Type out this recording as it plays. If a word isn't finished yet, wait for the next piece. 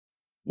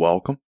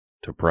Welcome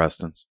to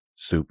Preston's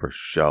Super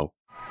Show.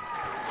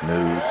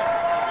 News,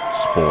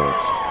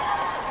 sports,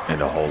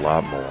 and a whole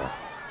lot more.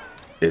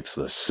 It's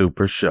the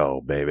Super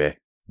Show, baby.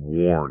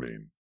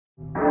 Warning.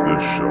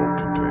 This show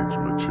contains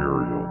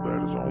material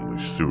that is only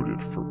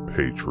suited for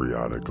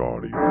patriotic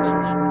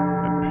audiences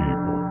and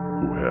people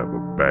who have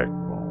a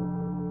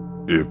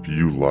backbone. If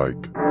you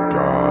like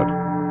God,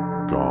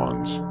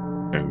 guns,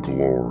 and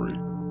glory,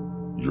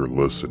 you're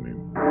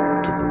listening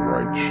to the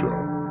right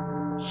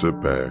show.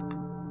 Sit back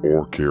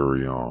or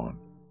carry on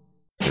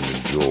and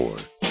enjoy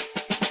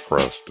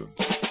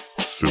Preston's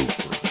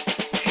Super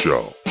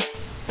Show.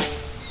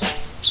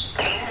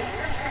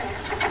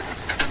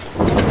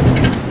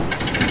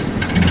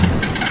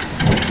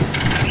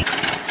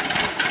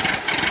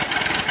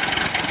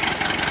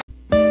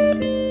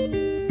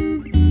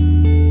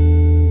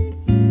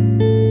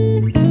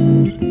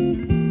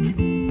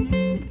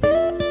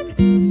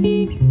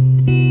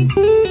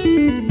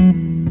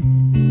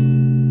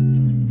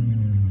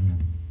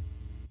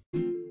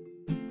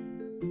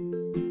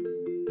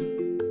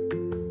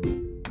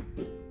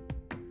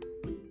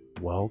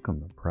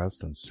 Welcome to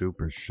Preston's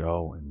Super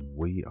Show, and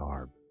we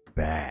are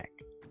back.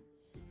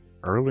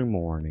 Early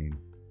morning,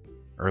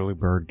 early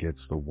bird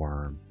gets the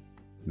worm.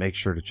 Make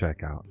sure to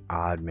check out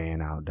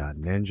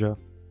oddmanout.ninja.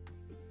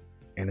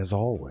 And as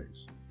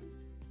always,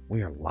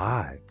 we are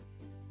live.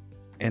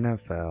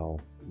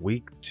 NFL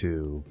Week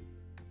 2.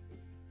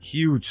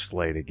 Huge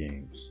slate of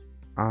games.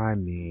 I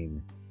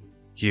mean,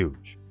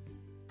 huge.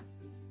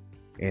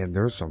 And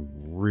there's some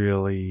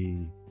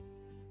really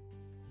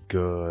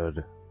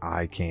good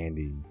eye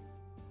candy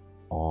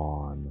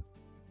on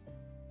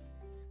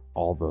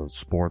all the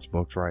sports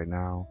books right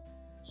now,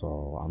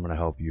 so I'm gonna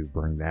help you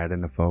bring that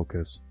into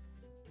focus.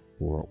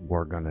 What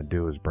we're gonna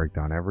do is break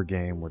down every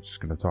game. We're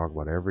just gonna talk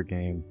about every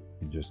game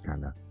and just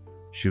kind of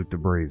shoot the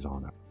breeze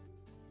on it.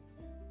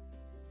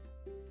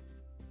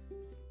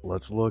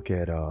 Let's look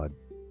at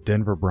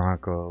Denver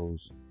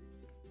Broncos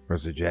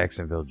versus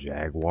Jacksonville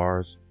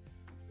Jaguars.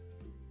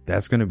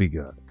 That's gonna be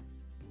good.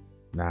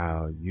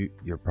 Now,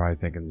 you're probably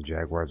thinking the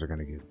Jaguars are going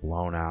to get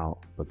blown out,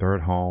 but they're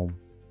at home.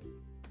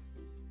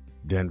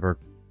 Denver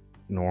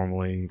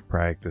normally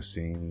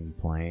practicing,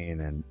 playing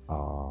in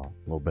a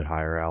little bit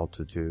higher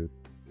altitude.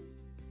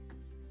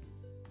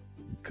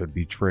 It could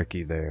be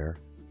tricky there.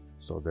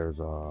 So there's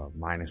a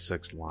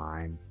 -6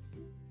 line.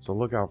 So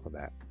look out for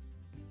that.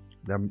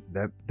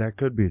 That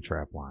could be a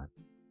trap line.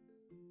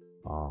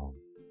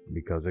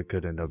 Because it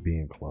could end up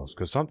being close.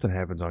 Because something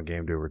happens on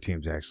game day where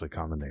teams actually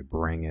come and they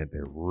bring it.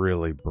 They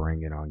really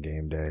bring it on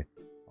game day.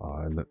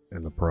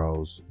 In the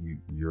pros,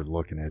 you're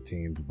looking at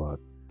teams, but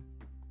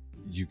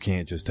you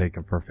can't just take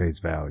them for face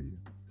value.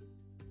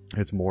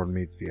 It's more than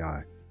meets the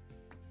eye.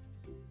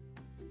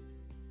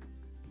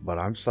 But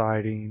I'm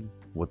siding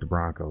with the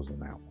Broncos in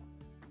that one.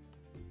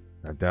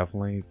 I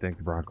definitely think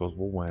the Broncos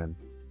will win.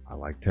 I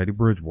like Teddy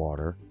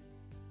Bridgewater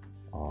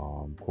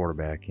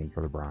quarterbacking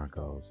for the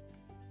Broncos.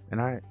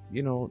 And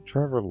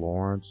Trevor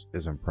Lawrence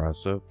is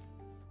impressive.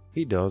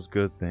 He does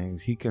good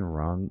things. He can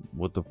run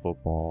with the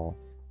football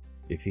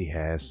if he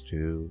has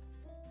to.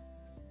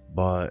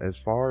 But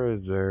as far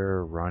as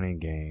their running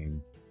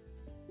game,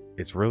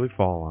 it's really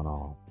fallen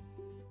off.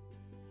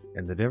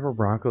 And the Denver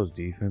Broncos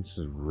defense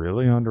is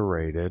really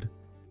underrated.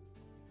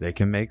 They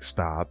can make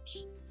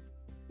stops.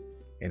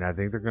 And I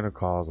think they're going to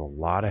cause a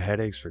lot of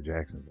headaches for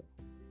Jacksonville.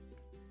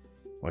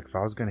 Like, if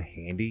I was going to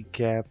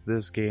handicap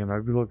this game,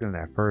 I'd be looking at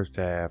that first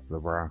half, the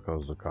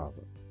Broncos to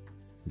cover.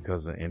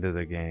 Because at the end of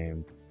the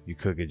game, you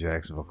could get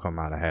Jacksonville come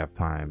out at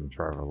halftime and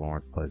Trevor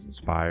Lawrence plays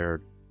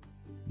inspired.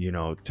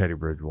 Teddy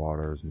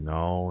Bridgewater is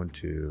known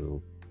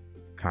to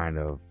kind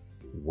of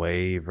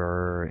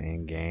waver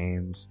in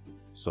games.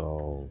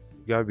 So,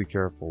 you got to be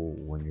careful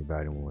when you're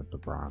betting with the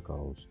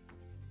Broncos.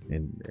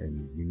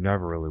 And you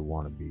never really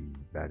want to be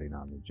betting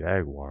on the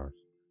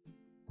Jaguars.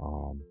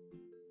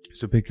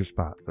 So pick your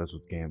spots. That's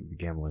what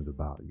gambling's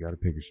about. You got to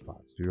pick your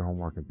spots. Do your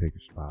homework and pick your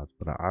spots.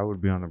 But I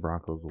would be on the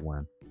Broncos to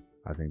win.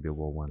 I think they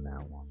will win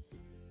that one.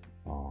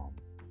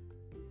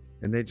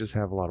 And they just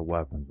have a lot of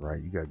weapons,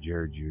 right? You got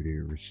Jerry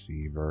Jeudy,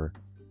 receiver.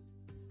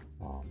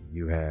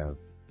 You have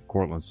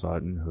Cortland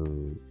Sutton,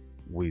 who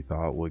we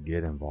thought would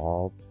get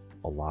involved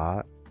a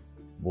lot,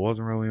 but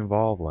wasn't really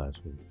involved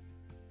last week.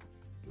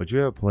 But you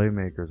have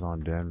playmakers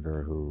on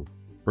Denver who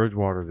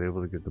Bridgewater is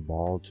able to get the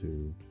ball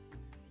to,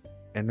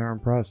 and they're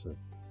impressive.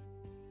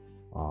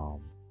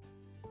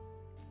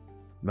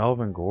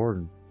 Melvin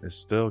Gordon is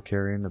still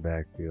carrying the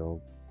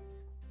backfield.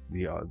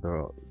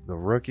 The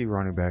rookie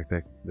running back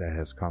that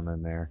has come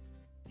in there,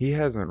 he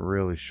hasn't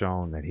really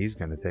shown that he's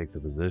going to take the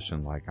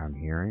position like I'm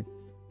hearing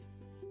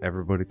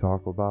everybody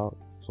talk about.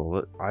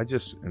 So I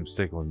just am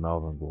sticking with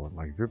Melvin Gordon.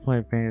 Like, if you're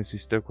playing fantasy,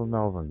 stick with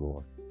Melvin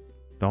Gordon.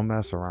 Don't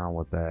mess around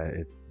with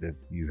that if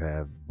you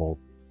have both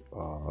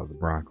the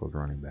Broncos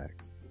running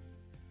backs.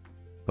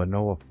 But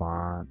Noah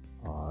Fant,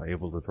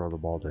 able to throw the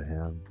ball to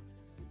him.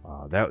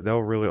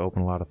 That'll really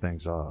open a lot of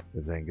things up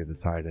if they can get the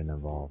tight end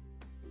involved.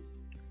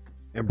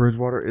 And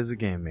Bridgewater is a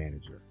game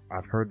manager.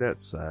 I've heard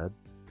that said.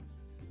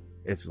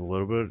 It's a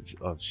little bit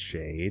of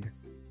shade,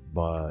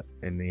 But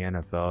in the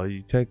NFL,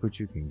 you take what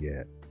you can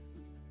get.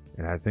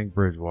 And I think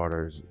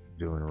Bridgewater's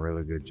doing a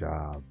really good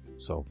job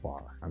so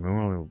far. I mean,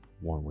 we're only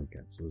one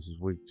weekend, so this is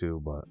week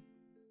 2, but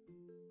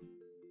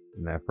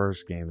in that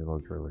first game, he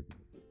looked really good.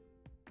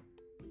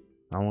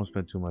 I won't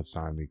spend too much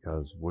time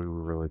because we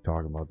were really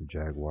talking about the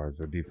Jaguars.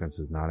 Their defense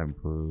is not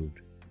improved.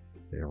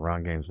 Their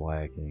run game's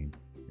lacking.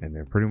 And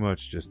they're pretty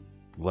much just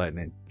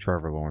letting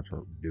Trevor Lawrence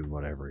do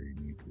whatever he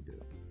needs to do.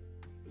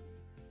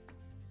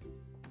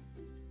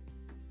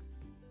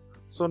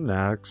 So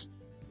next,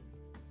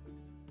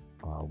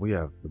 we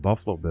have the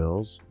Buffalo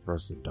Bills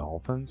versus the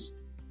Dolphins.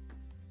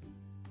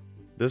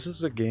 This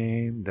is a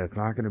game that's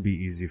not going to be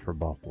easy for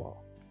Buffalo.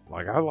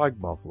 Like, I like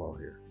Buffalo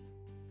here.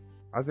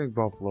 I think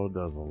Buffalo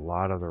does a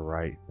lot of the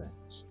right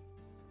things.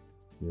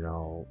 You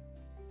know,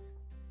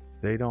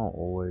 they don't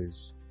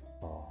always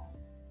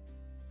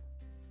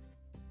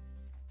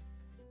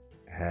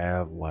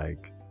have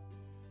like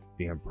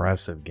the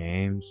impressive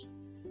games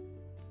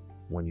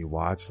when you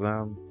watch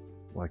them.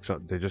 Like, so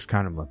they just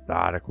kind of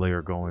methodically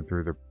are going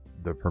through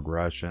the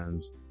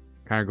progressions,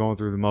 kind of going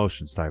through the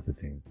motions type of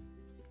team.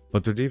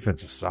 But their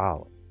defense is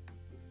solid.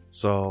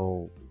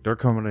 So they're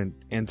coming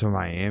into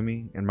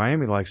Miami, and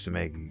Miami likes to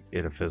make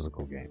it a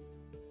physical game.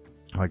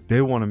 Like,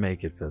 they want to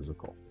make it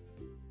physical.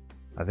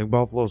 I think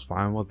Buffalo's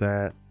fine with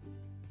that,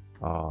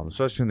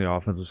 especially on the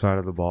offensive side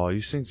of the ball.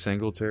 You've seen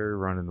Singletary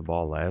running the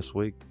ball last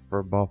week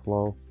for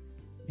Buffalo,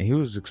 and he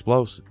was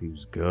explosive. He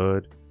was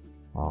good,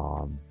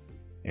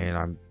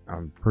 and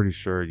I'm pretty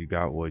sure you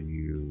got what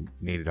you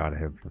needed out of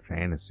him for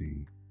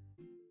fantasy.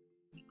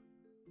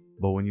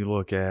 But when you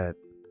look at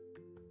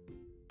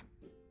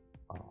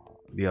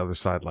the other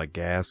side, like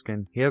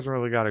Gaskin, he hasn't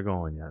really got it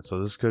going yet. So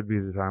this could be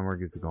the time where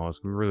he gets it going. It's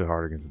going to be really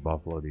hard against the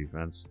Buffalo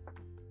defense.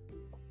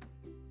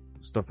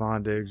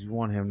 Stephon Diggs, you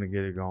want him to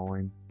get it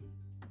going.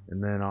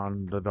 And then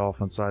on the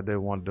Dolphins side, they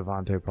want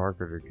Devontae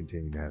Parker to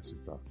continue to have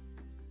success.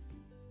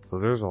 So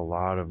there's a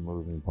lot of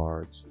moving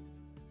parts.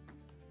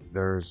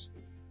 There's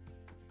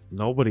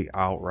nobody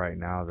out right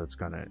now that's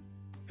going to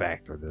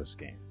factor this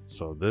game.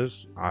 So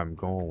this, I'm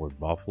going with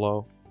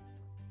Buffalo.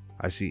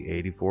 I see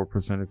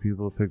 84% of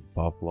people pick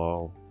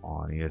Buffalo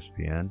on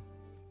ESPN.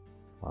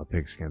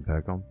 Pigskin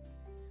pick them.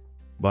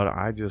 But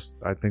I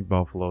think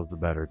Buffalo's the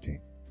better team.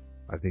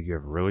 I think you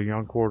have a really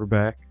young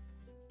quarterback.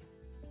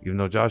 Even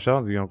though Josh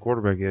Allen's a young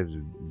quarterback,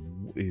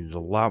 he's a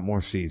lot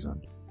more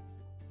seasoned.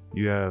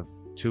 You have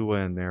Tua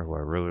in there who I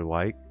really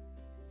like.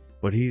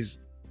 But he's,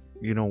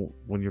 you know,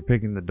 when you're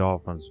picking the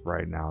Dolphins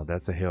right now,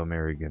 that's a Hail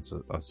Mary against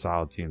a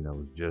solid team that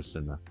was just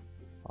in the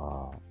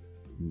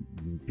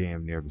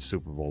damn near the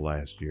Super Bowl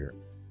last year.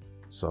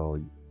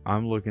 So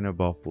I'm looking at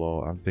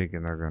Buffalo. I'm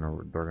thinking they're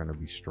gonna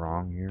be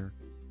strong here,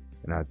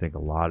 and I think a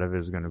lot of it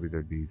is gonna be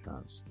their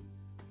defense.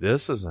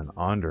 This is an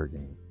under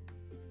game.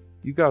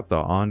 You got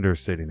the under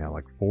sitting at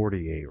like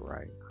 48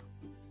 right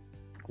now.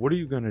 What are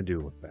you gonna do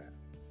with that?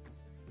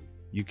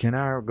 You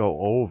cannot go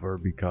over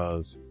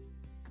because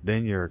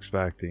then you're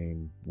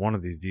expecting one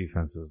of these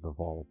defenses to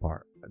fall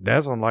apart.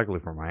 That's unlikely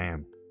for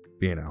Miami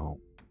being at home.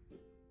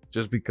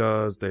 Just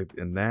because they,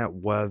 in that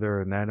weather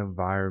and that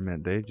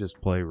environment, they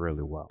just play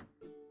really well.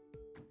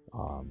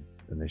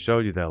 And they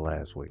showed you that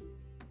last week.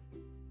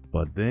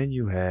 But then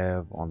you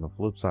have, on the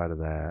flip side of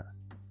that,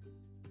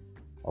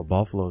 a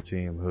Buffalo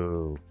team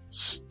who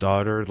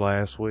stuttered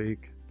last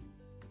week,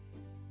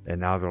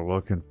 and now they're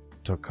looking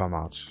to come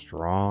out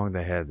strong.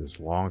 They had this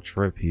long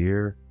trip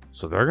here,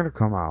 so they're going to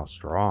come out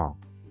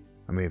strong.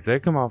 I mean, if they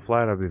come out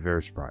flat, I'll be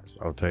very surprised.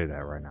 I'll tell you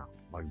that right now.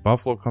 Like,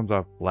 Buffalo comes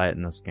out flat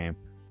in this game,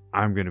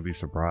 I'm going to be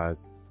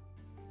surprised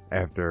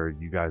after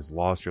you guys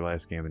lost your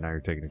last game and now you're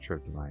taking a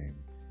trip to Miami.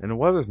 And the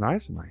weather's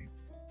nice in Miami.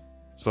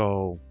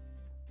 So,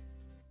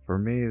 for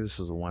me, this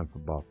is a win for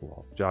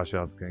Buffalo. Josh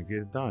Allen's going to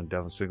get it done.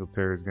 Devin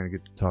Singletary is going to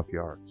get the tough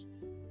yards.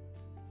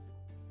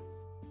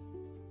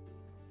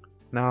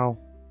 Now,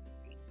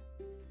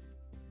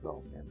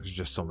 oh man, there's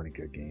just so many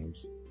good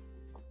games.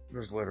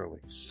 There's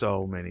literally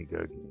so many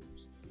good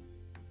games.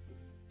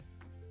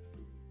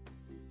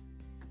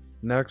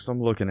 Next,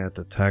 I'm looking at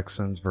the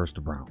Texans versus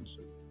the Browns.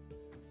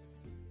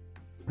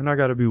 And I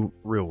gotta be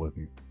real with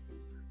you.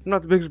 I'm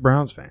not the biggest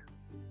Browns fan.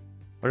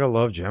 Like, I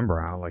love Jim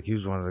Brown. Like, he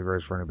was one of the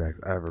greatest running backs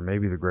ever.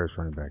 Maybe the greatest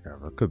running back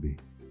ever. Could be.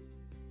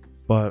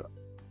 But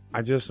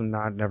I just am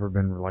never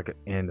been like an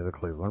into the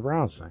Cleveland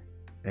Browns thing.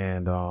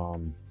 And,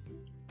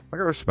 like,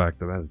 I respect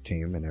them as a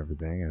team and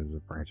everything, as a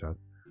franchise.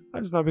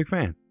 I'm just not a big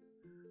fan.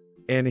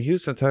 And the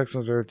Houston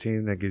Texans are a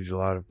team that gives you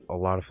a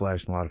lot of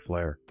flash and a lot of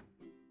flair.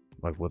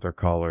 Like, with their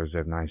colors, they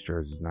have nice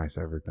jerseys, nice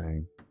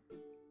everything.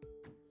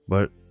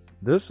 But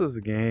this is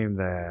a game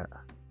that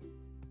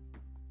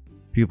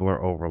people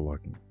are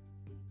overlooking.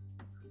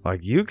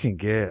 Like, you can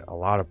get a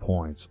lot of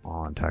points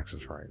on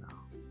Texas right now.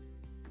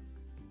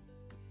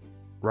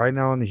 Right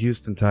now in the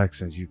Houston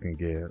Texans, you can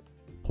get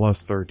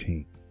plus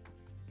 13.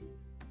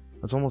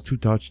 That's almost 2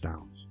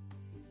 touchdowns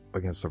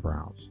against the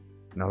Browns.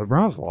 Now, the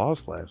Browns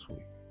lost last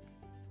week.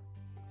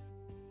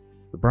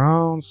 The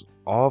Browns,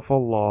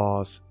 awful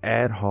loss,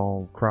 at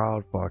home,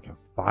 crowd fucking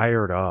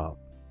fired up.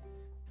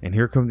 And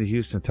here come the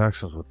Houston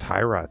Texans with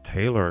Tyrod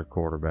Taylor at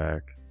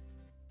quarterback.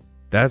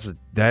 That's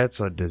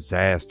a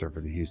disaster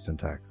for the Houston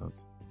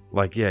Texans.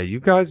 Like, yeah, you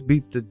guys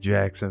beat the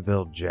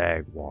Jacksonville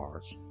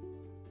Jaguars.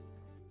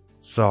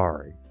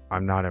 Sorry,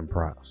 I'm not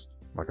impressed.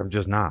 Like, I'm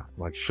just not.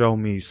 Like, show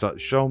me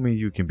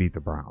you can beat the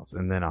Browns,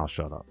 and then I'll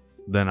shut up.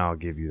 Then I'll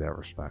give you that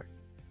respect.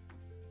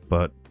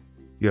 But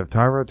you have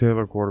Tyrod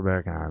Taylor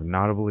quarterback, and I'm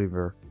not a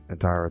believer in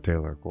Tyrod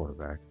Taylor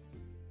quarterback.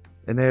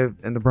 And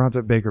the Browns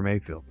have Baker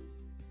Mayfield.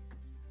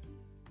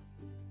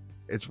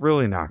 It's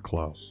really not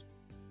close.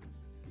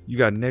 You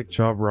got Nick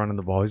Chubb running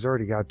the ball. He's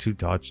already got 2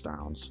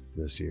 touchdowns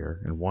this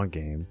year in 1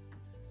 game.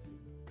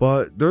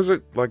 But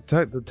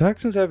the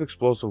Texans have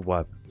explosive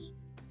weapons.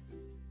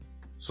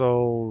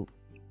 So,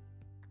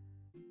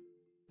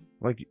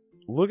 like,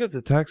 look at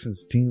the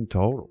Texans team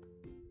total.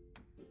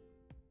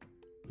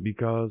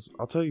 Because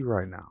I'll tell you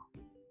right now.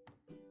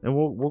 And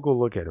we'll go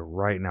look at it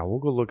right now. We'll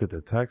go look at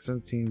the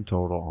Texans team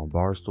total on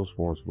Barstool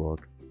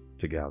Sportsbook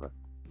together.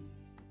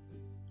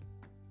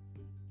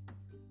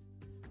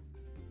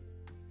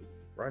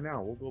 Right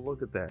now, we'll go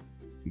look at that.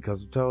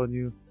 Because I'm telling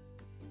you,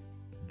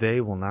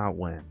 they will not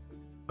win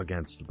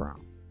against the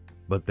Browns.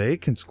 But they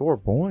can score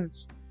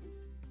points.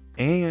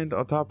 And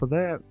on top of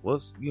that,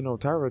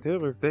 Tyrod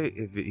Taylor,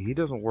 if he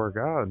doesn't work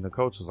out and the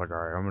coach is like, all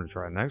right, I'm going to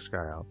try the next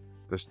guy out,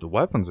 the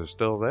weapons are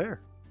still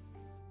there.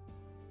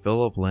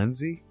 Phillip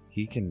Lindsay,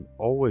 he can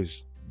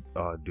always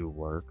do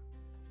work.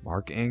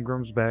 Mark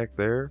Ingram's back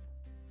there.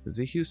 It's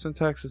a Houston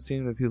Texas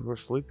team that people are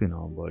sleeping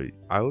on, but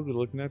I would be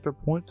looking at their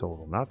point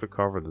total, not to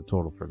cover the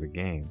total for the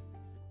game,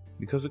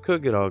 because it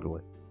could get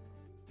ugly.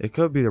 It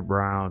could be the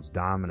Browns'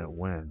 dominant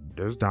win.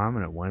 There's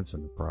dominant wins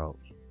in the pros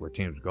where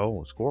teams go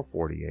and score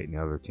 48 and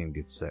the other team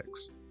gets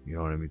 6. You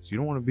know what I mean? So you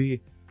don't want to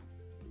be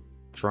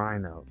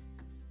trying to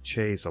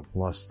chase a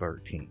plus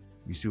 13.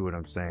 You see what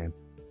I'm saying?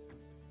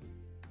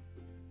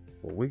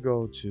 Well, we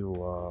go to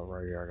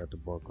right here. I got the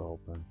book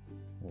open.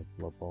 We'll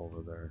flip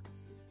over there.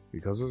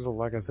 Because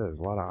like I said, there's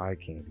a lot of eye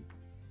candy.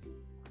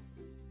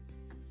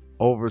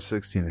 Over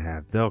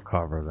 16.5. They'll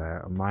cover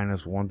that. A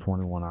minus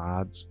 121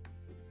 odds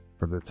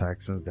for the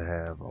Texans to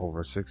have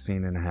over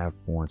 16.5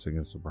 points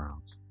against the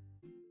Browns.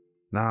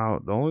 Now,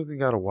 the only thing you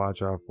got to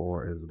watch out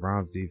for is the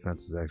Browns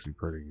defense is actually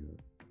pretty good.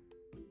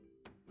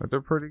 But they're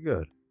pretty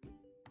good.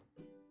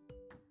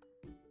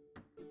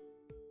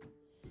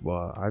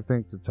 But I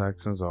think the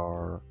Texans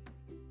are...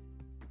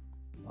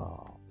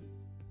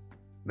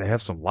 they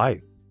have some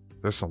life.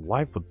 There's some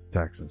life with the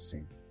Texans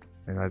team.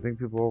 And I think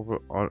people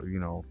are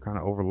kind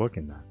of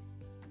overlooking that.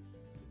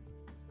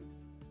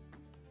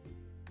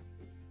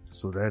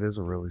 So that is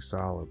a really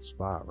solid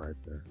spot right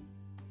there.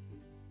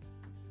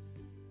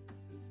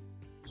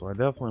 So I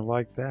definitely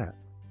like that.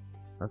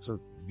 That's a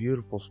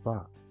beautiful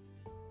spot.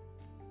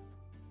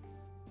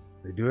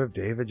 They do have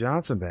David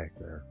Johnson back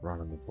there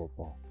running the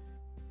football.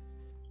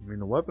 I mean,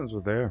 the weapons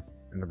are there.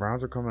 And the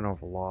Browns are coming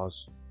off a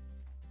loss.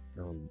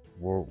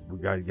 We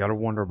got to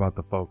wonder about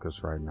the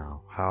focus right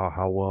now.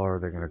 How well are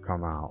they going to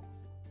come out?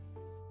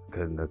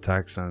 Can the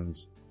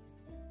Texans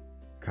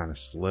kind of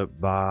slip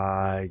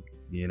by,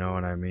 you know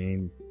what I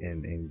mean,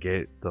 and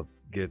get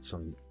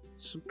some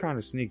kind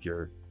of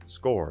sneakier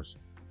scores?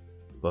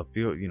 But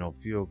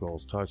field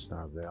goals,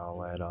 touchdowns, they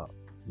all add up.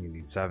 You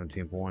need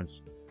 17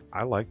 points.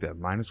 I like that.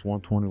 Minus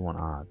 121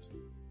 odds.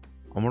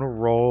 I'm gonna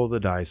roll the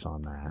dice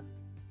on that.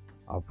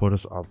 I'll put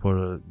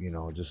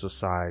just a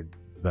side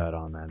bet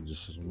on that,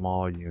 just a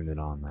small unit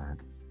on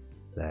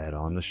that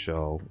on the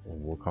show.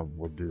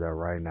 We'll do that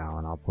right now,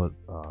 and I'll put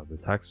the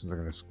Texans are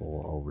going to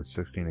score over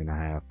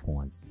 16.5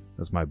 points.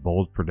 That's my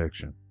bold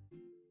prediction.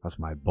 That's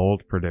my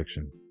bold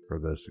prediction for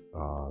this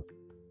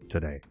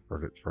today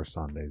for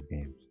Sunday's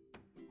games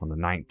on the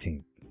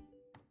 19th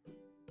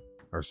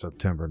or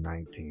September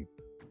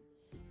 19th.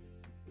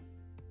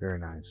 Very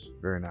nice,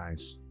 very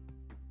nice.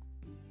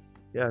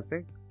 Yeah,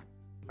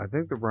 I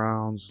think the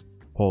Browns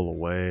pull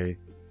away.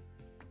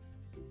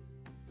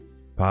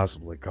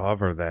 Possibly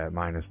cover that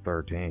minus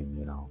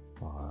 13,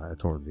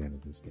 towards the end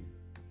of this game.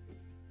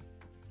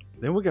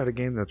 Then we got a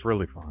game that's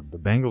really fun. The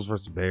Bengals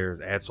versus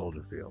Bears at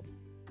Soldier Field.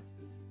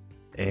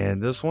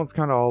 And this one's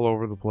kind of all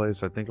over the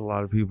place. I think a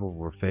lot of people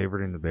were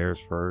favoriting the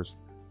Bears first.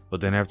 But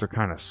then after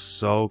kind of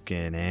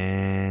soaking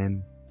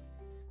in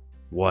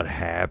what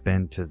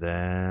happened to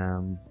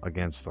them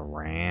against the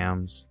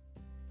Rams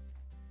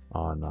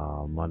on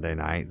Monday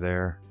night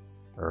there.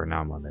 Or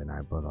not Monday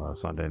night, but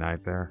Sunday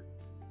night there.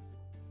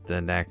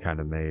 Then that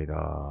kind of made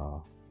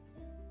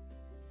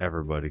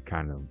everybody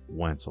kind of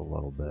wince a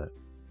little bit.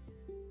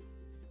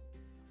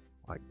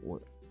 Like,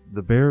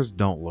 the Bears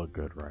don't look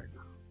good right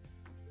now.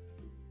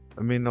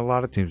 I mean, a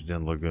lot of teams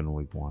didn't look good in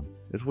week 1.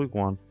 It's week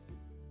 1.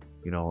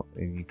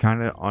 And you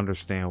kind of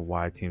understand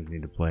why teams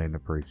need to play in the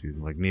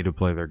preseason. Like, need to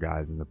play their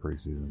guys in the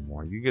preseason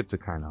more. You get to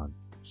kind of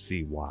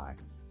see why.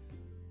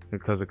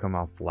 Because it come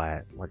out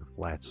flat, like a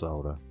flat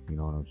soda. You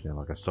know what I'm saying?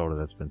 Like a soda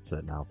that's been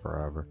sitting out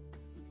forever.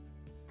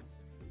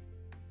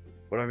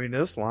 But I mean,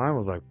 this line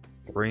was like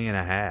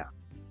 3.5,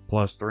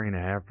 plus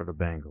 3.5 for the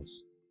Bengals.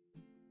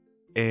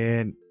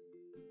 And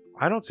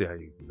I don't see how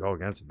you can go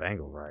against the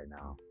Bengals right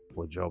now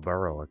with Joe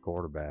Burrow at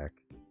quarterback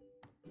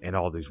and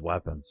all these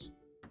weapons.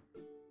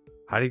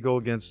 How do you go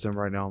against him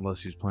right now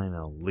unless he's playing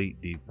an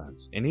elite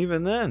defense? And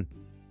even then,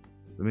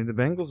 I mean, the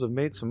Bengals have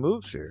made some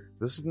moves here.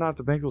 This is not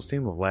the Bengals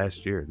team of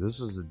last year.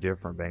 This is a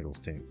different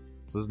Bengals team.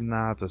 This is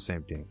not the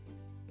same team.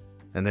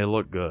 And they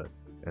look good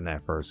in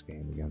that first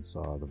game against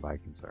the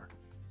Vikings there.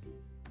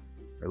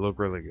 They look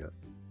really good.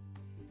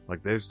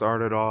 Like, they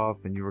started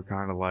off and you were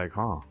kind of like,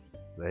 huh,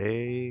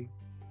 they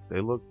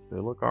look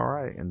all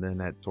right. And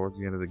then towards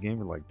the end of the game,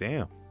 you're like,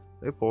 damn,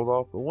 they pulled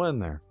off the win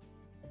there.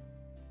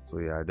 So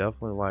yeah, I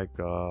definitely like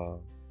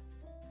how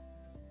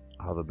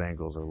the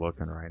Bengals are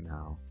looking right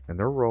now. And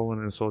they're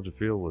rolling in Soldier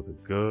Field with a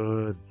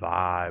good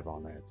vibe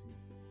on that team.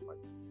 Like,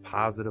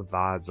 positive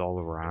vibes all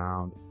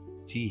around.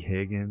 T.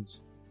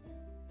 Higgins.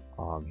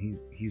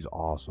 He's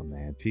awesome,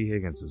 man. T.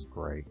 Higgins is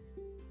great.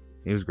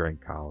 He was great in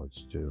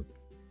college too.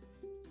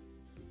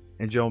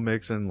 And Joe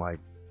Mixon, like,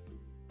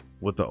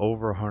 with the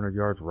over 100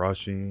 yards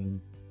rushing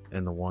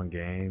in the one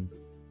game,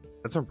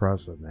 that's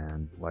impressive,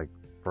 man. Like,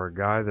 for a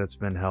guy that's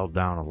been held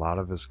down a lot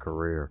of his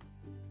career,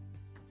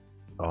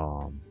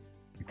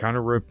 he kind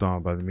of ripped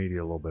on by the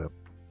media a little bit.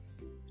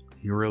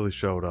 He really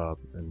showed up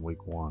in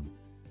week 1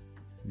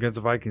 against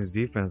the Vikings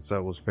defense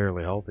that was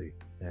fairly healthy.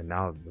 And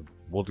now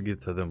we'll get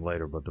to them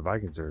later, but the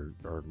Vikings are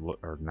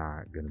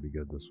not going to be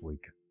good this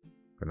week.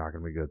 They're not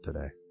going to be good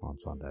today on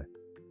Sunday.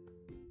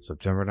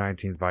 September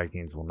 19th,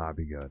 Vikings will not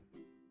be good.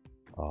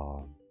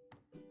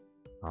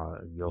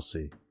 You'll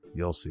see.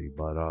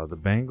 But the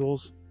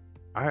Bengals,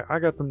 I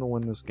got them to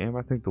win this game.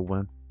 I think they'll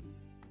win.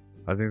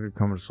 I think they're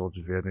coming to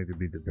Soldier Field. I think they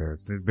beat the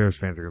Bears. I think the Bears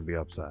fans are going to be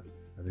upset.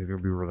 I think they're going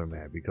to be really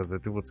mad because I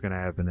think what's going to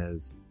happen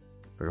is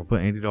they're going to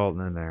put Andy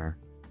Dalton in there.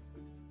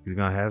 He's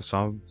going to have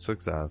some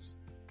success.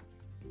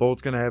 But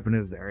what's going to happen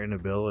is their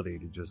inability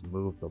to just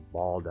move the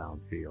ball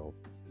downfield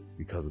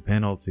because of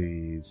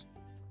penalties,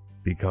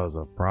 because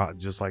of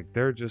just like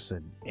they're just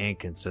an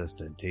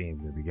inconsistent team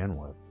to begin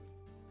with.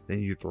 Then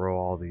you throw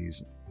all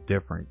these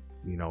different,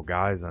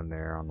 guys on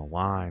there on the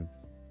line,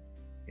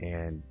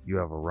 and you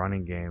have a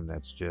running game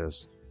that's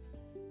just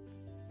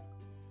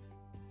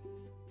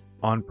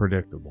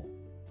unpredictable.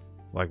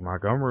 Like,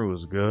 Montgomery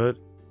was good,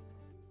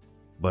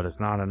 but it's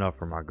not enough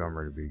for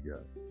Montgomery to be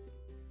good.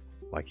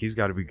 Like, he's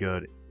got to be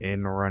good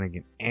in the running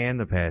game and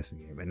the passing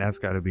game, and that's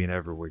got to be an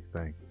every week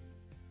thing.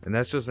 And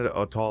that's just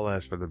a tall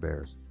ask for the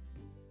Bears.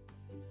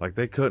 Like,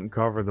 they couldn't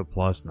cover the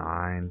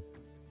 +9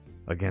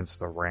 against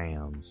the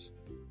Rams.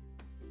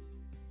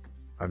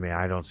 I mean,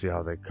 I don't see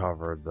how they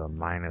covered the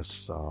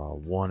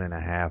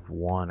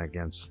 -1.5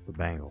 against the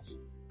Bengals.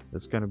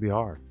 It's going to be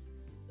hard.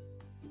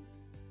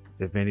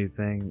 If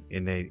anything,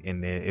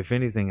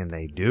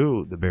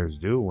 the Bears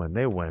do win,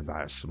 they win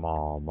by a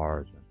small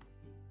margin.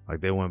 Like,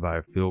 they win by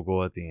a field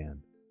goal at the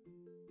end.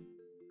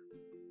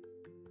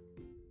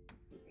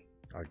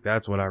 Like,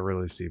 that's what I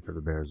really see for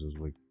the Bears this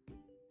week.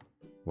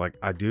 Like,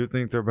 I do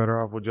think they're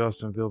better off with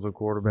Justin Fields at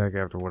quarterback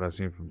after what I've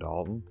seen from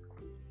Dalton,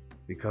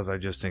 because I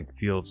just think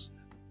Fields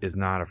is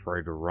not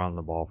afraid to run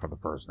the ball for the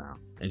first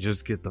down and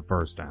just get the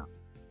first down.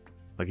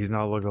 Like, he's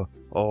not looking,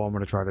 oh, I'm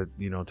going to try to,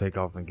 take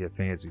off and get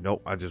fancy.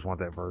 Nope, I just want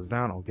that first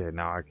down. Okay,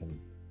 now I can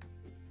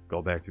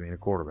go back to being a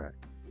quarterback.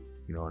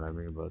 You know what I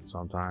mean? But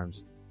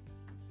sometimes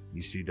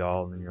you see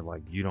Dalton and you're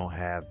like, you don't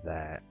have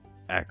that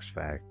X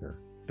factor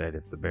that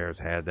if the Bears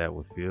had that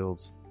with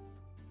Fields,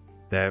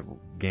 that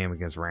game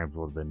against Rams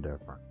would have been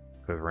different,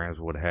 because Rams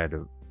would have had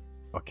to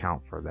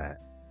account for that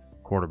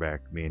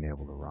quarterback being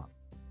able to run,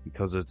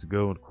 because it's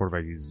good when the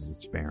quarterback uses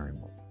it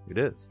sparingly. It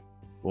is.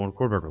 But when the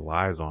quarterback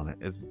relies on it,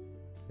 it's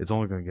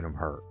only going to get him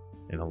hurt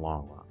in the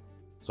long run.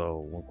 So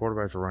when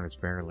quarterbacks are running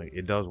sparingly,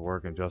 it does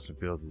work, and Justin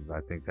Fields is,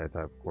 I think, that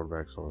type of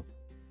quarterback. So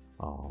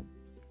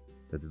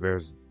if the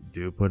Bears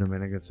do put him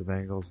in against the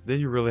Bengals, then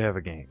you really have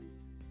a game.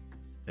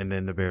 And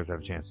then the Bears have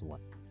a chance to win.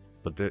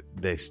 But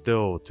they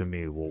still, to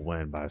me, will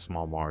win by a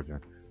small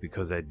margin,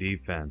 because that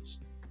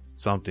defense,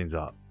 something's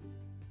up.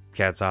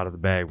 Cat's out of the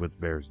bag with the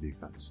Bears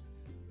defense.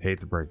 Hate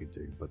to break it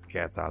to you, but the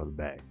cat's out of the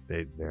bag.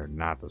 They're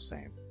not the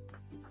same.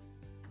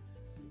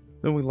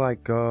 Then we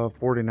like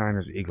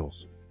 49ers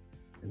Eagles.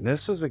 And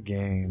this is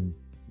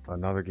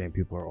another game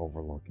people are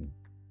overlooking.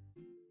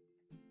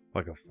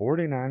 Like, a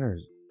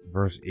 49ers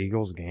versus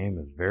Eagles game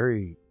is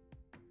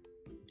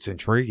it's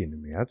intriguing to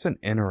me. That's an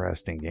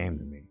interesting game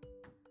to me.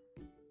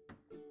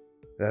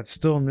 That's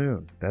still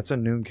noon. That's a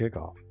noon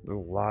kickoff.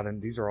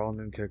 These are all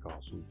noon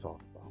kickoffs we've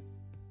talked about.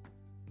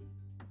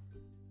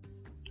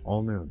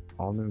 All noon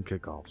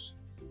kickoffs.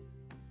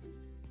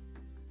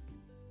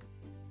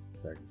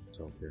 Back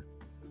to here.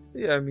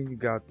 Yeah, I mean, you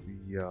got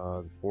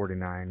the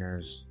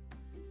 49ers.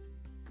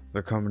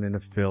 They're coming into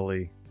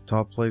Philly.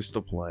 Tough place to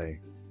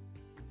play.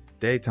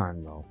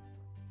 Daytime, though.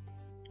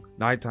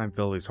 Nighttime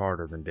Philly's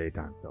harder than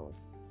daytime Philly.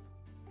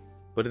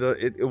 But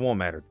it won't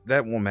matter.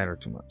 That won't matter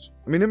too much.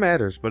 I mean, it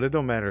matters, but it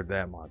don't matter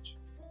that much.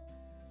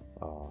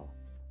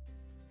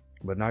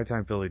 But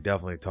nighttime Philly,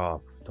 definitely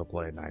tough to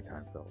play at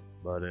nighttime Philly.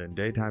 But in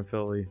daytime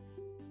Philly,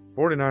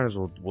 49ers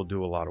will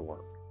do a lot of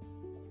work.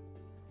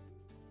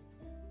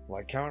 Well,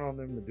 I count on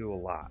them to do a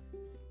lot.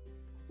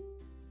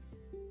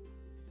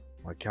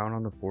 I count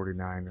on the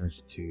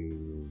 49ers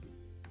to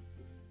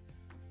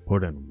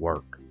put in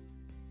work.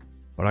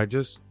 But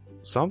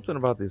something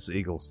about this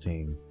Eagles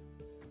team,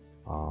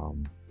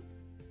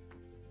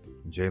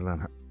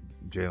 Jalen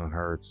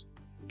Hurts,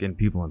 getting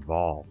people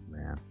involved,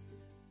 man.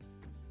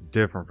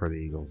 Different for the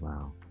Eagles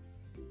now.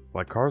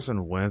 Like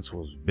Carson Wentz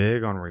was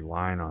big on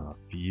relying on a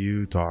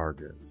few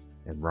targets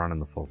and running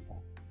the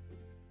football.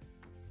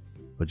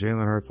 But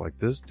Jalen Hurts, like,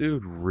 this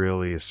dude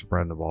really is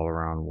spreading the ball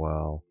around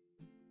well.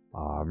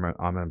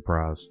 I'm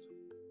impressed.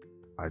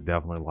 I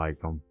definitely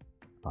like him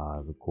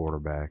as a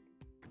quarterback.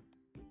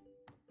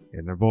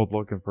 And they're both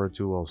looking for a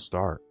 2-0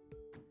 start.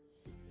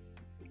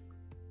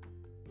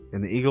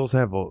 And the Eagles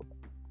have a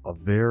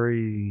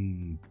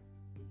very,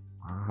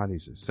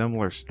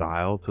 similar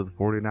style to the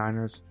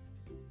 49ers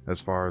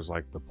as far as,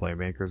 like, the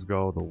playmakers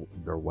go,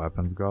 their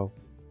weapons go.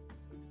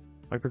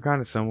 Like, they're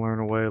kind of similar in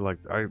a way. Like,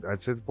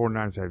 I'd say the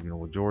 49ers have,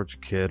 with George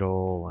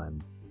Kittle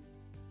and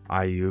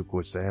Ayuk,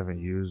 which they haven't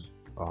used,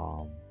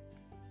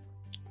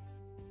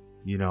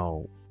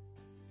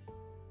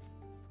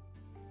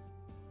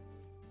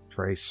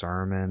 Trey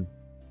Sermon.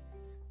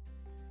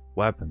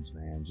 Weapons,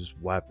 man. Just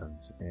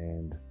weapons.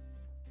 And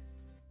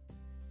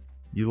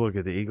you look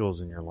at the Eagles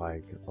and you're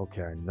like,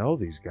 okay, I know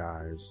these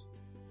guys,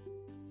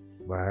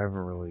 but I haven't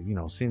really,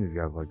 seen these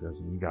guys like this.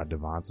 And you got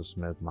Devonta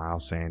Smith,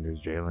 Miles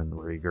Sanders, Jalen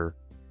Reagor.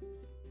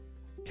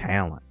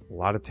 Talent. A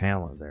lot of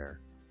talent there.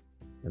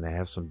 And they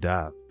have some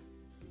depth.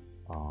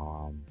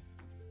 I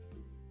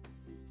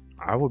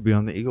would be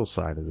on the Eagles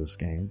side of this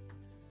game.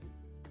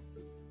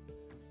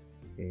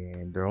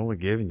 And they're only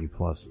giving you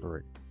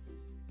 +3.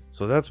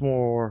 So that's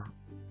more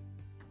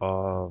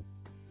of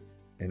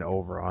an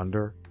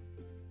over-under.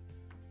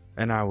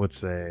 And I would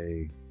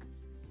say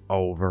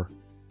over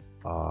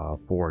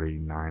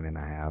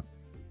 49.5.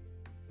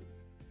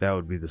 That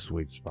would be the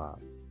sweet spot.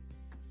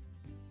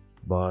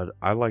 But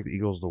I like the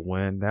Eagles to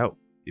win. That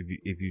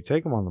if you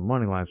take them on the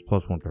money line, it's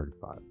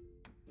 +135.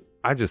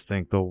 I just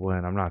think they'll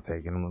win. I'm not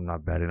taking them. I'm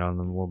not betting on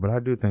them, but I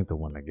do think they'll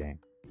win the game.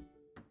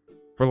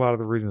 For a lot of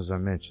the reasons I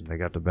mentioned. They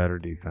got the better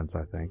defense,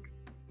 I think.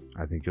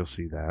 I think you'll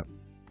see that.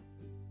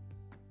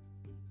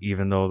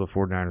 Even though the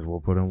 49ers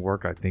will put in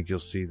work, I think you'll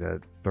see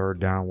that third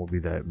down will be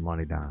that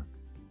money down.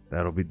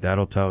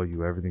 That'll tell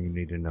you everything you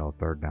need to know.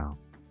 Third down.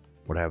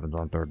 What happens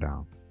on third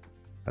down.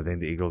 I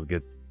think the Eagles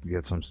get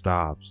some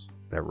stops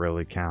that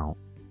really count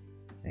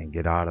and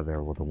get out of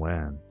there with a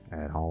win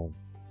at home.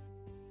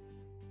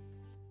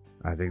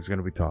 I think it's going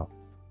to be tough.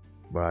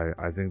 But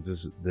I think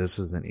this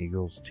is an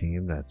Eagles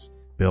team that's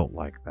built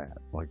like that.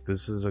 Like,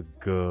 this is a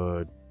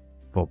good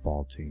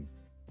football team.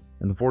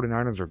 And the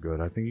 49ers are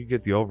good. I think you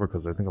get the over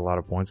because I think a lot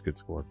of points get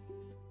scored.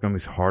 It's going to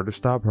be hard to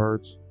stop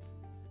Hurts.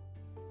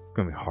 It's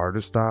going to be hard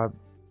to stop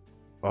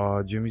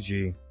Jimmy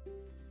G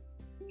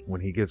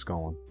when he gets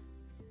going.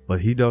 But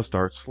he does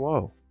start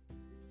slow.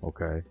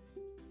 Okay?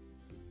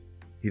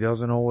 He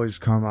doesn't always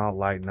come out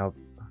lighting up,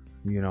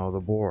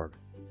 the board.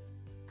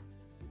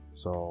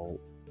 So,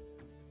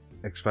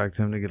 expect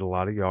him to get a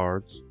lot of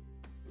yards.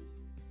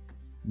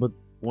 But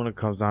when it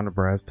comes down to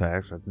brass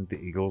tacks, I think the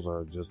Eagles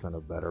are just in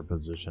a better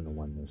position to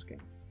win this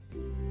game.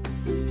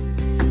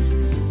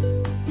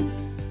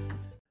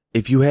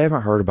 If you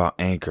haven't heard about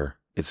Anchor,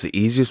 it's the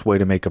easiest way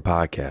to make a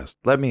podcast.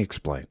 Let me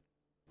explain.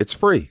 It's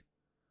free.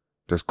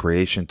 There's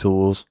creation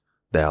tools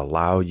that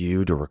allow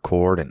you to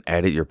record and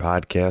edit your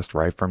podcast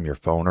right from your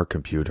phone or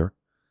computer.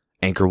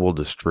 Anchor will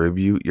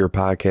distribute your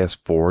podcast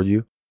for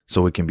you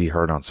so it can be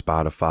heard on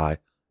Spotify,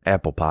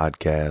 Apple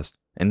Podcasts,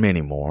 and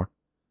many more.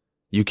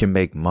 You can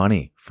make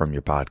money from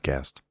your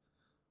podcast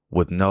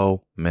with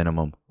no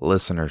minimum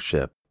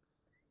listenership.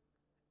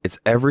 It's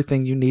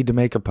everything you need to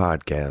make a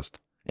podcast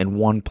in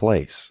one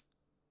place.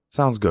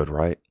 Sounds good,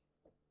 right?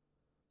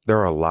 There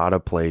are a lot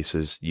of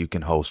places you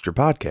can host your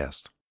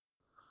podcast.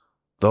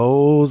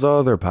 Those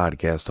other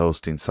podcast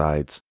hosting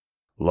sites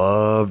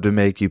love to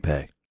make you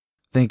pay,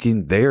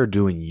 thinking they're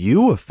doing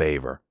you a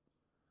favor.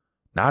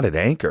 Not at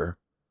Anchor.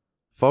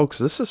 Folks,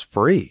 this is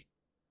free.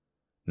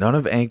 None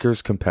of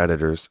Anchor's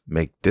competitors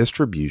make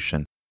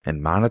distribution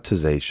and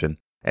monetization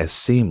as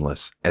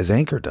seamless as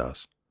Anchor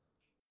does.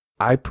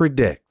 I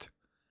predict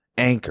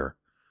Anchor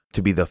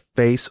to be the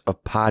face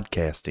of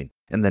podcasting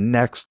in the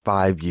next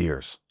 5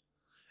 years.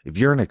 If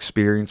you're an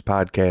experienced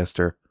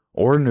podcaster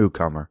or a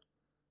newcomer,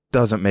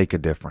 doesn't make a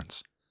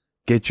difference.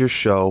 Get your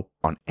show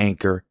on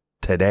Anchor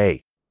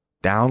today.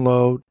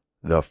 Download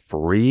the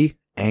free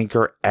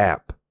Anchor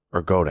app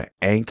or go to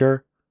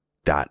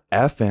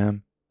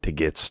anchor.fm to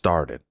get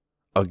started.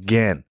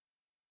 Again,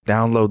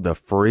 download the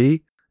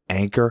free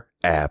Anchor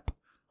app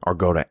or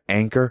go to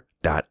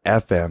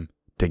anchor.fm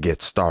to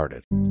get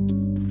started. Then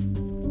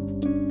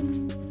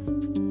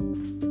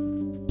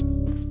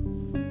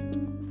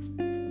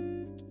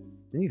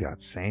you got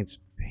Saints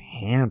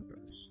Panthers.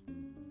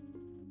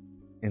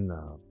 And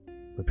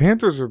the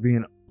Panthers are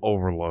being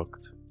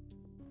overlooked.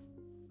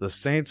 The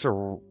Saints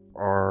are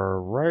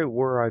right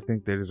where I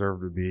think they deserve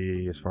to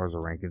be as far as the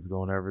rankings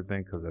go and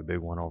everything because that big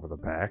one over the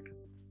back.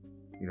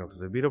 because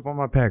they beat up on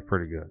my pack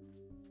pretty good.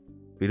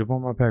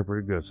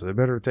 So they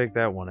better take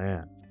that one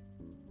in.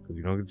 Because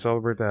you don't get to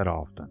celebrate that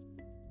often.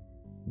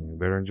 You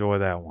better enjoy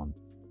that one.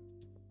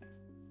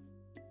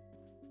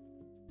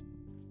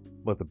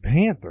 But the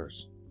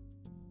Panthers,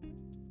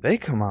 they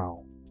come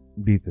out,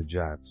 beat the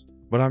Jets.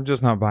 But I'm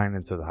just not buying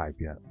into the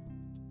hype yet.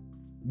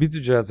 Beat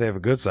the Jets, they have a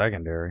good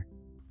secondary.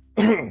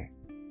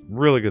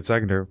 Really good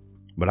secondary.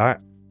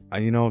 But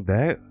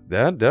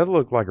that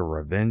looked like a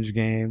revenge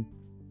game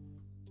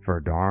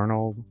for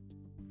Darnold.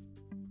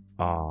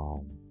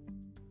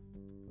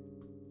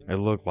 It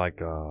looked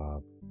like a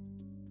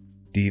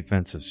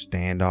defensive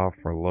standoff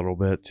for a little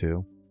bit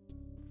too.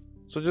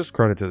 So just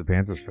credit to the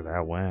Panthers for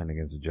that win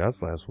against the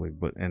Jets last week,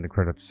 and the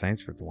credit to the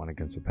Saints for the win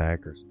against the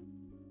Packers.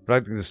 But I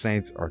think the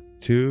Saints are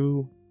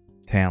too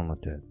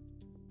talented.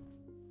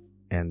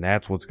 And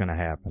that's what's going to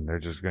happen. You're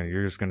just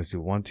going to see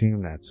one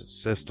team that's a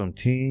system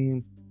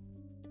team.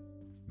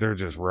 They're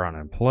just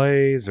running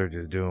plays. They're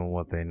just doing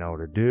what they know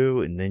to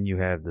do. And then you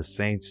have the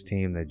Saints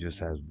team that just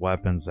has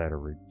weapons that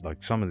are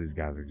like, some of these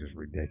guys are just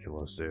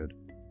ridiculous, dude.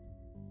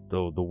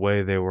 The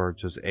way they were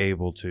just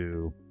able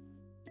to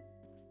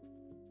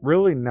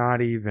really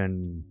not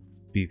even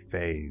be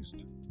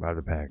phased by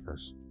the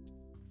Packers.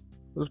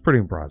 It was pretty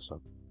impressive.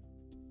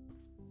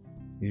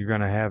 You're going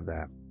to have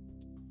that.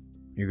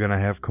 You're going to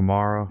have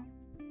Kamara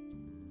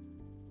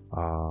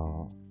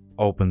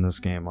open this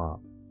game up.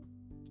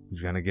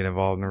 He's going to get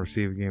involved in the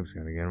receiving game. He's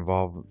going to get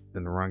involved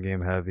in the run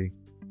game heavy.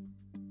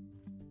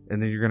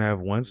 And then you're going to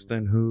have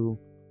Winston, who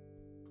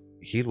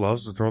he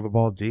loves to throw the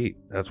ball deep.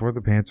 That's where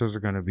the Panthers are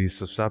going to be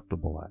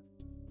susceptible at.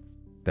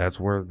 That's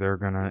where they're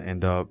going to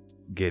end up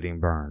getting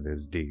burned,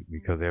 is deep,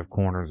 because they have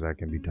corners that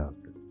can be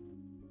tested.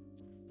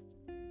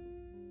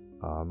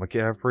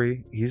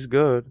 McCaffrey, he's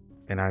good,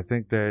 and I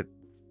think that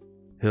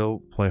he'll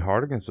play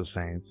hard against the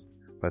Saints,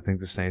 but I think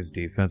the Saints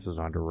defense is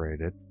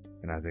underrated,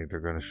 and I think they're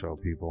going to show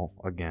people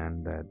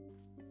again that,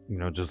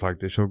 just like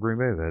they showed Green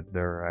Bay, that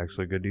they're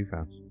actually a good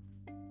defense.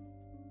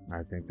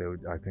 I think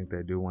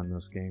they do win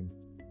this game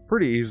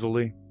pretty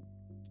easily.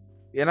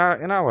 And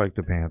I like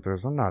the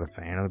Panthers. I'm not a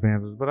fan of the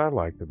Panthers, but I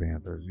like the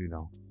Panthers,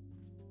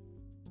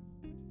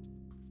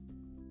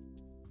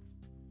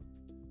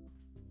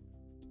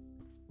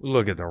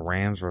 Look at the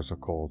Rams versus the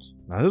Colts.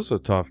 Now, this is a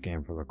tough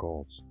game for the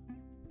Colts.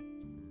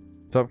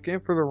 Tough game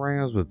for the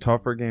Rams, but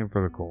tougher game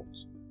for the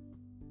Colts.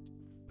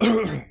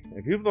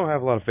 And people don't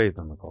have a lot of faith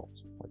in the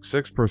Colts. Like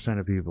 6%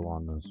 of people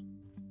on this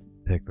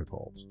pick the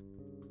Colts.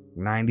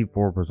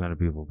 94% of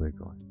people pick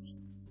the Rams.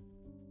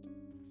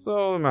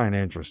 So, my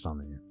interest on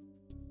the game.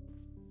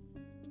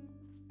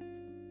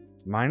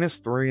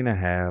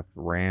 -3.5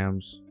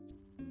 Rams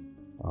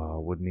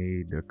would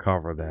need to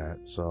cover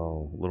that,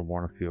 so a little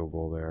more than a field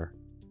goal there.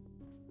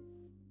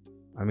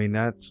 I mean,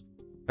 that's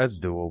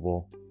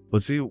doable.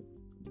 But see,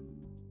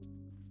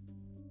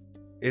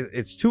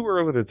 it's too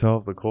early to tell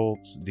if the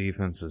Colts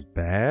defense is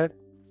bad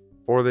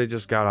or they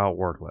just got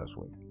outworked last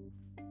week.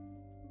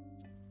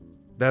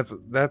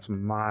 That's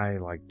my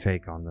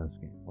take on this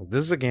game.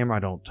 This is a game I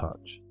don't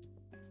touch.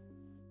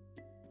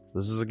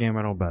 This is a game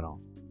I don't bet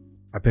on.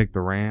 I picked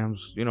the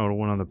Rams, to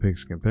win on the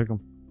picks, can pick them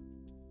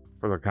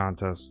for their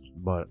contest,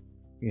 but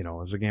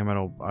it's a game I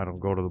don't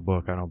go to the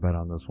book. I don't bet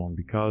on this one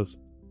because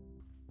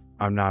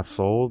I'm not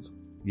sold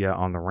yet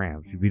on the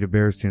Rams. You beat a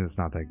Bears team that's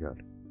not that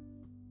good.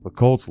 The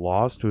Colts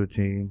lost to a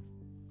team.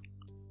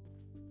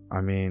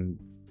 I mean,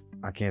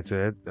 I can't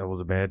say that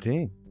was a bad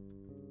team.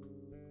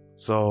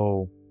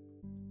 So,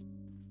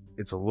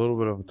 it's a little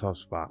bit of a tough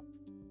spot.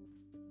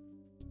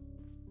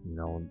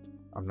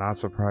 I'm not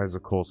surprised the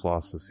Colts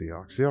lost to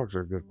Seahawks. Seahawks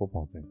are a good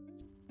football team.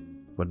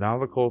 But now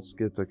the Colts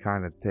get to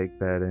kind of take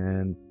that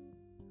in.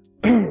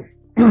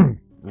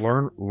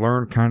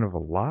 learn kind of a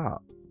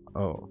lot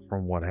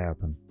from what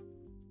happened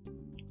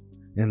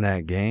in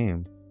that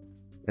game.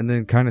 And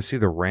then kind of see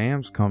the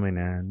Rams coming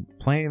in,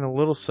 playing a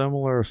little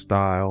similar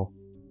style,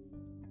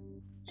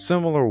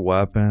 similar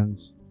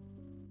weapons.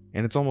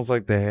 And it's almost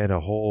like they had a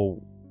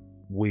whole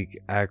week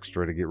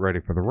extra to get ready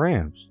for the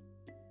Rams.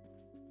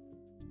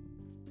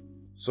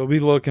 So be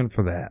looking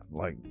for that.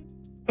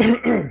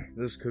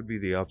 This could be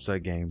the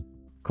upset game.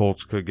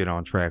 Colts could get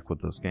on track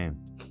with this game.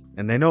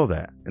 And they know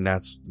that. And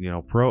that's,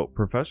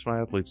 professional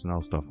athletes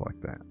know stuff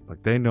like that.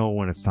 They know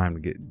when it's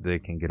time they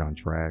can get on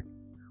track,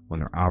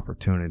 when their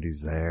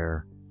opportunity's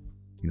there.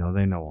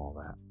 They know all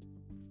that.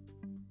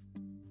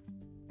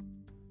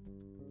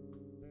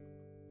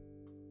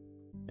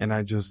 And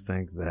I just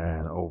think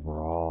that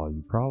overall,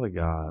 you probably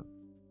got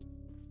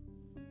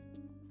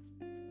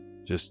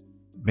just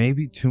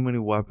maybe too many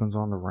weapons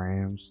on the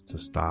Rams to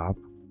stop.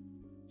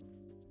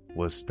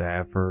 With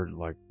Stafford,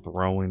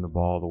 throwing the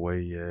ball the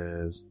way he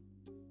is.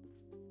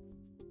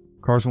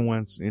 Carson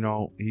Wentz,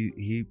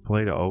 he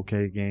played an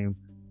okay game,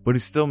 but he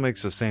still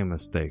makes the same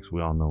mistakes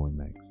we all know he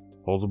makes.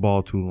 Holds the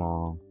ball too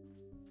long.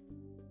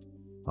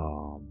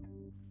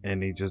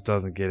 And he just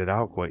doesn't get it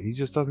out quick. He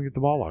just doesn't get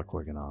the ball out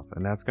quick enough.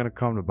 And that's going to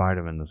come to bite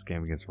him in this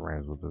game against the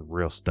Rams with a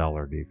real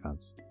stellar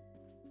defense.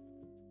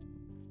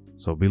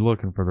 So be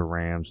looking for the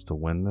Rams to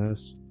win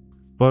this.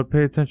 But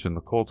pay attention.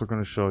 The Colts are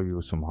going to show you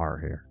some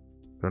heart here.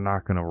 They're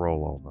not going to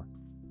roll over.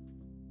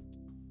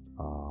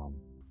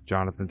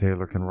 Jonathan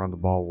Taylor can run the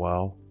ball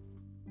well.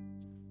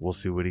 We'll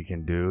see what he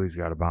can do. He's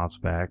got to bounce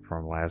back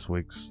from last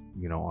week's,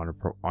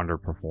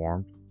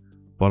 underperformed.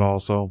 But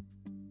also,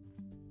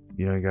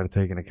 you got to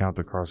take into account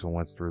that Carson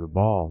Wentz threw the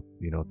ball,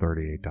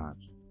 38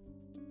 times.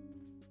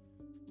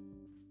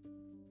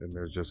 And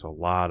there's just a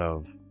lot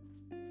of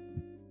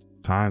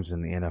times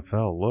in the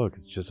NFL, look,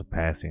 it's just a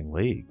passing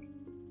league. It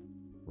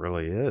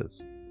really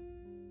is.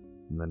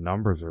 And the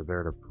numbers are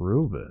there to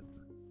prove it.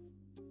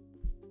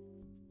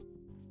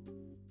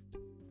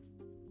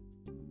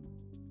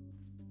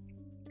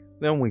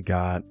 Then we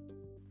got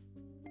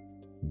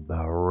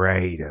the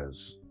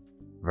Raiders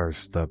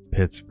versus the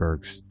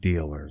Pittsburgh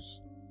Steelers.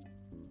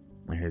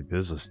 Hey,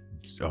 this is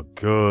a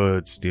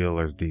good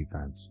Steelers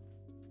defense.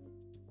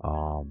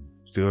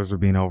 Steelers are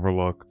being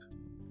overlooked.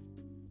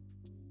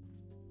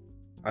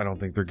 I don't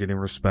think they're getting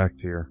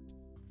respect here.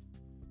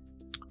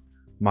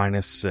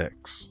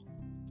 -6.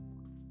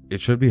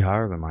 It should be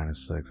higher than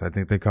 -6. I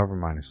think they cover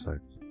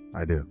 -6.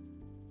 I do.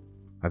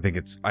 I think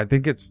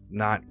it's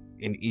not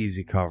an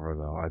easy cover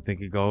though. I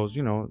think it goes,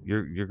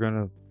 you're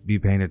gonna be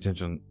paying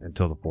attention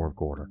until the fourth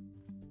quarter.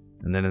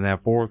 And then in that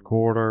fourth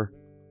quarter,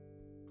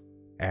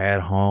 at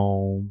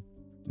home,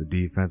 the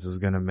defense is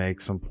gonna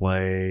make some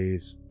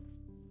plays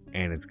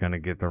and it's gonna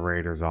get the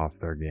Raiders off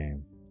their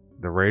game.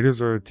 The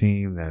Raiders are a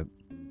team that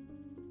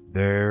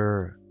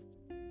they're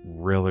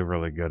really,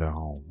 really good at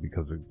home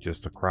because of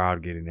just the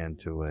crowd getting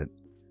into it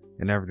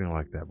and everything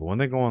like that. But when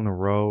they go on the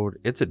road,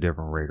 it's a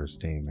different Raiders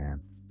team,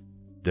 man.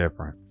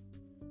 Different.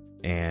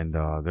 And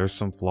there's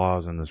some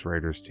flaws in this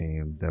Raiders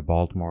team that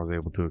Baltimore was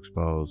able to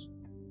expose.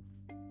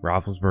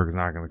 Roethlisberger's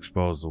not going to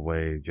expose the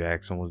way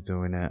Jackson was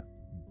doing it,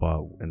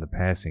 but in the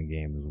passing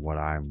game is what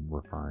I'm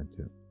referring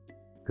to.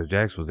 Because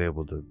Jackson was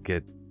able to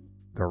get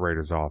the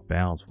Raiders off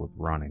balance with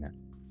running it.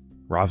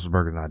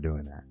 Roethlisberger's not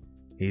doing that.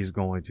 He's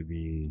going to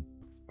be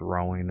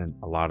throwing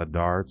a lot of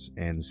darts,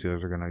 and the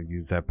Steelers are going to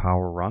use that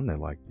power run they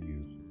like to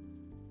use.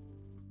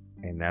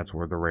 And that's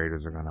where the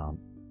Raiders are going to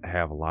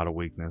have a lot of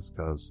weakness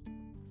because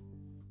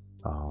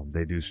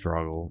they do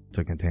struggle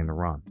to contain the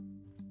run.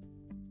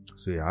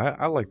 So yeah,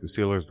 I like the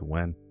Steelers to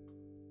win.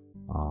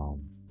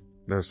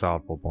 They're a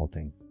solid football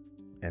team,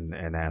 and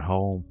at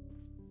home,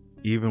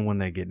 even when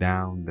they get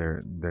down,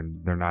 they're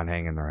not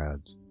hanging their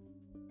heads.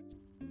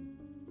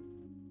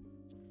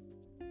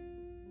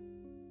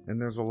 And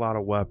there's a lot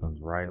of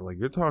weapons, right? Like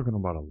you're talking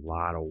about a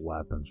lot of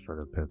weapons for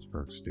the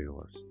Pittsburgh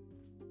Steelers.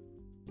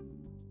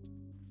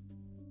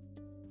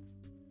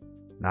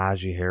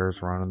 Najee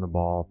Harris running the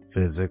ball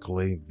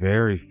physically,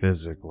 very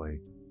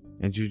physically.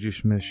 And Juju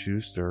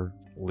Smith-Schuster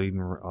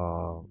leading,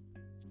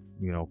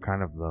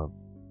 kind of the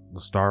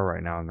star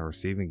right now in the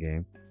receiving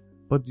game.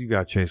 But you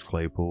got Chase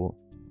Claypool,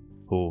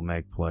 who will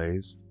make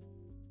plays.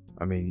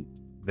 I mean,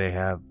 they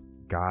have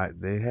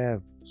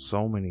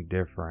so many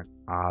different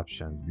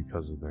options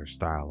because of their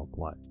style of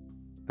play.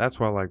 That's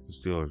why I like the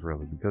Steelers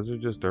really, because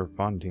they're a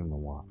fun team to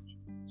watch.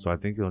 So I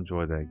think you'll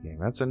enjoy that game.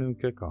 That's a noon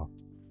kickoff.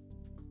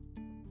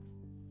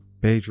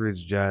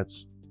 Patriots,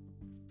 Jets.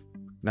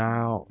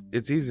 Now,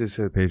 it's easy to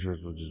say the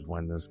Patriots will just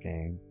win this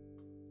game,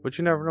 but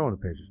you never know when the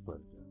Patriots play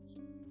the Jets.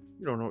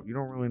 You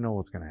don't really know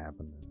what's going to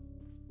happen there.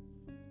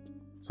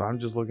 So I'm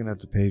just looking at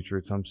the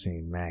Patriots. I'm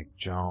seeing Mac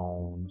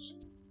Jones,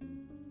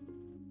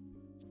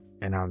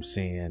 and I'm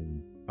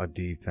seeing a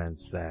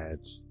defense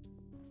that's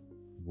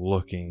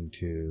looking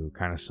to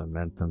kind of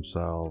cement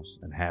themselves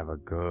and have a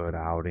good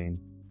outing.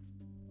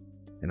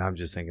 And I'm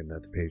just thinking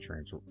that the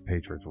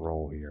Patriots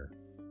roll here.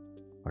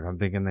 Like, I'm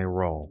thinking they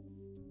roll.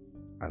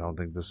 I don't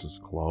think this is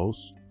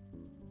close.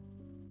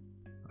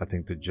 I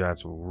think the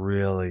Jets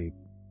really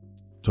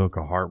took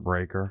a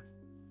heartbreaker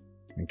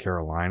in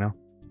Carolina.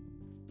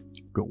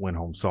 Went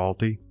home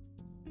salty.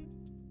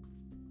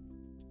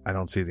 I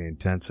don't see the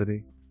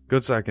intensity.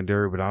 Good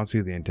secondary, but I don't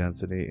see the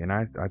intensity. And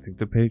I think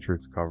the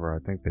Patriots cover. I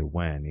think they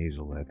win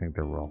easily. I think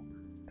they roll.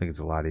 I think it's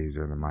a lot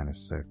easier than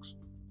 -6.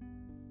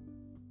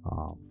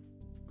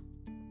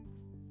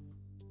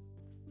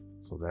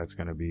 So that's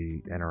going to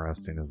be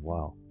interesting as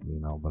well,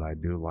 but I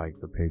do like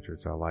the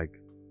Patriots. I like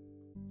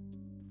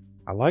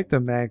that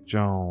Mac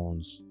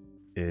Jones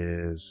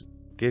is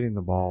getting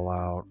the ball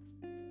out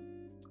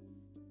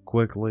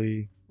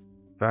quickly,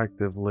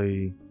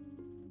 effectively.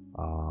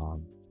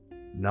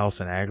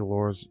 Nelson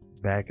Aguilar's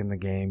back in the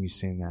game. You've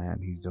seen that.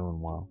 He's doing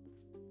well.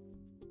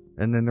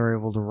 And then they're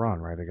able to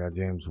run, right? They got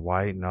James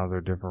White and other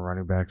different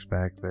running backs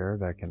back there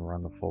that can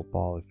run the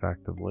football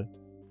effectively.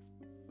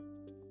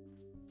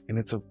 And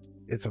it's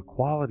a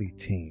quality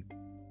team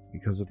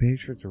because the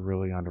Patriots are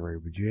really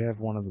underrated, but you have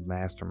one of the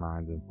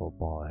masterminds in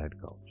football, a head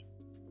coach,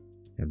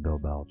 in Bill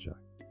Belichick.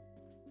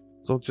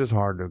 So it's just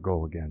hard to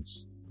go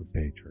against the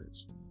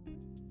Patriots.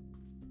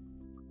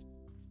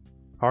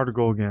 Hard to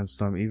go against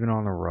them, even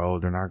on the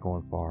road. They're not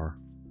going far.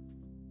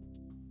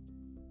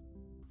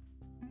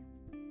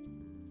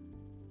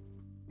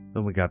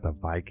 Then we got the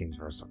Vikings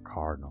versus the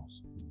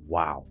Cardinals.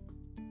 Wow.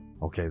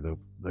 Okay, the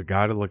the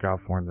guy to look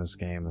out for in this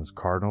game is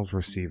Cardinals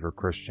receiver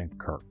Christian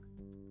Kirk.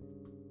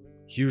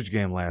 Huge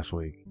game last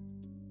week.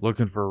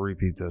 Looking for a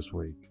repeat this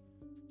week.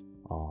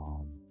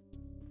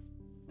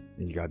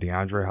 You got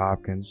DeAndre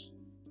Hopkins.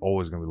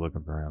 Always going to be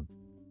looking for him.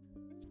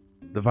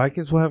 The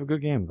Vikings will have a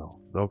good game, though.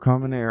 They'll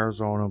come into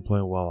Arizona and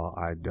play well.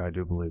 I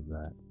do believe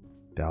that.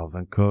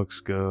 Dalvin Cook's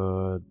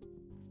good.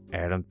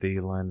 Adam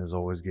Thielen is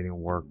always getting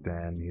worked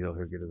in. He'll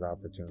get his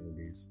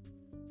opportunities.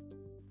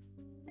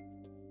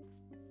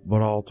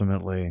 But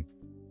ultimately,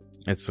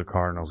 it's the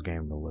Cardinals'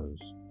 game to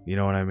lose. You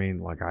know what I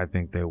mean? Like, I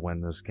think they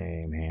win this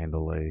game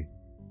handily.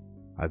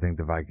 I think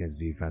the Vikings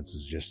defense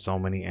is just so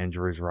many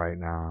injuries right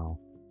now.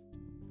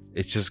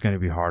 It's just going to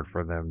be hard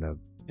for them to,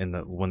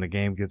 when the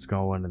game gets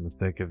going in the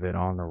thick of it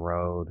on the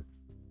road,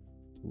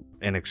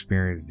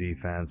 inexperienced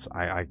defense,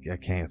 I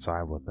can't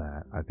side with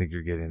that. I think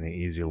you're getting an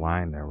easy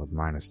line there with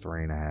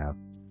 -3.5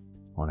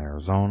 on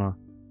Arizona.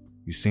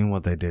 You've seen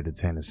what they did to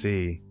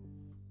Tennessee.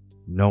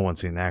 No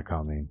one's seen that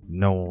coming.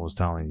 No one was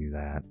telling you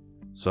that.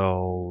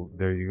 So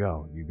there you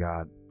go. You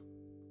got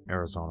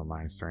Arizona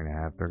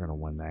 -3.5. They're going to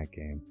win that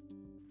game.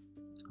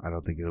 I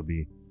don't think it'll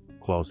be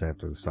close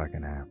after the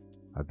second half.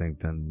 I think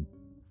then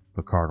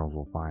the Cardinals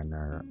will find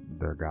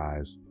their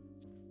guys.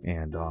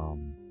 And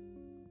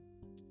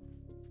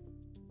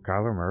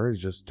Kyler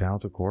Murray's just a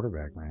talented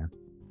quarterback, man.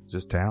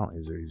 Just talent.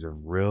 He's a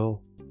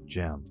real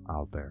gem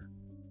out there.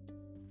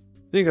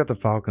 Then you got the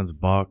Falcons,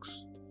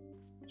 Bucks.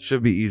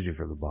 Should be easy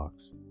for the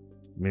Bucks.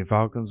 I mean,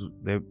 Falcons,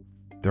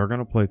 they're going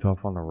to play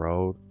tough on the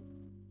road,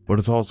 but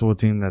it's also a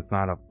team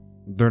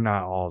they're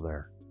not all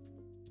there.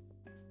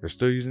 They're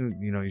still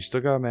using, you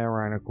still got Matt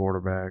Ryan at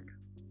quarterback.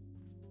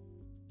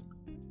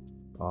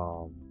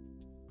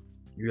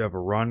 You have a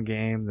run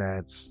game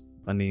that's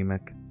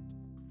anemic.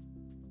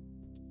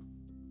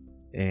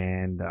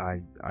 And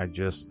I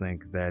just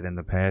think that in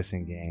the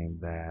passing game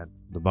that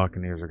the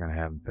Buccaneers are going to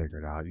have them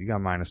figured out. You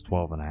got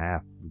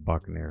 -12.5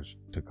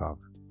 Buccaneers to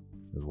cover,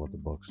 is what the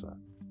book said.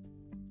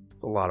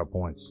 It's a lot of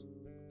points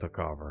to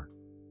cover.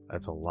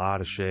 That's a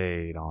lot of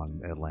shade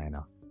on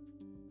Atlanta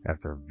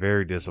after a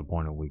very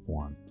disappointing week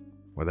 1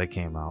 where they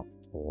came out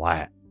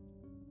flat.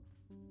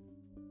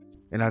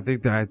 And I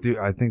think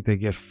they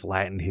get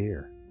flattened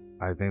here.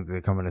 I think they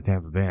come into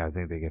Tampa Bay. I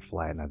think they get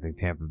flattened. I think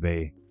Tampa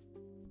Bay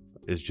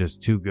is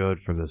just too good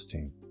for this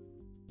team.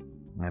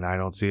 And I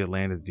don't see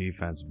Atlanta's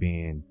defense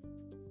being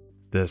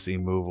this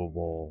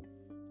immovable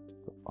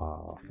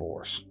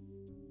force.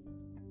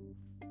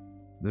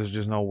 There's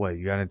just no way.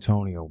 You got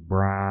Antonio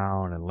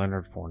Brown and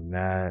Leonard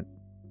Fournette.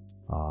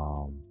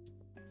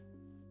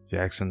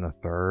 Jackson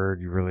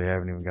III, you really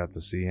haven't even got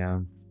to see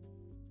him.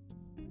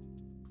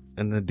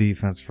 And the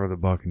defense for the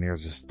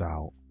Buccaneers is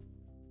stout.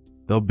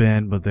 They'll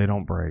bend, but they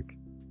don't break.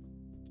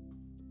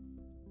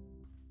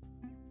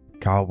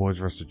 Cowboys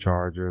versus the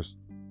Chargers.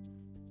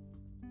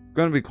 It's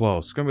going to be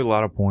close. It's going to be a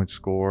lot of points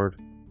scored.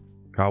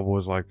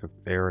 Cowboys like to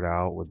air it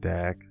out with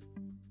Dak.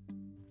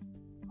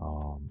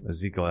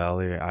 Ezekiel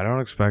Elliott. I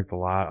don't expect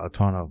a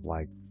ton of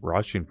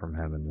rushing from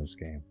him in this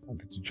game. I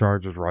think the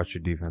Chargers'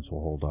 rushing defense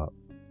will hold up.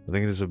 I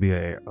think this will be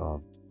a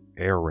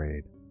air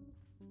raid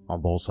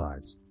on both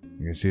sides. You're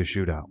going to see a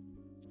shootout.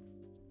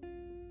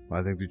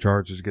 I think the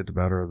Chargers get the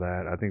better of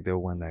that. I think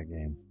they'll win that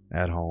game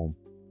at home.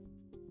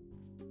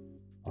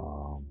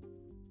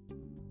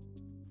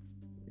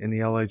 And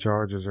the LA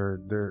Chargers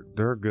they're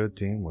a good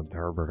team with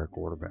Herbert at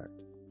quarterback.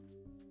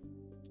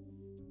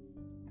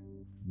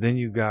 Then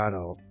you got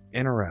a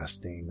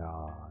interesting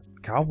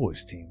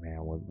Cowboys team,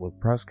 man. With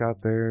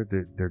Prescott there,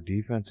 their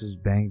defense is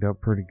banged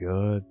up pretty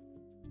good.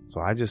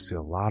 So I just see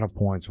a lot of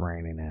points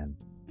raining in.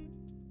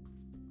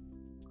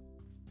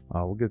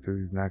 We'll get to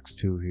these next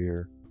two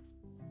here.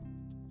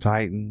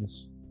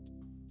 Titans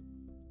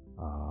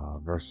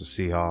versus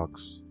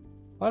Seahawks.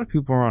 A lot of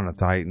people are on the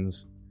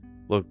Titans.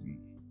 Look,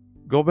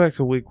 go back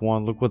to week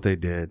 1. Look what they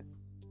did.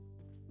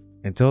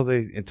 Until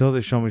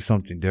they show me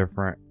something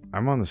different,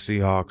 I'm on the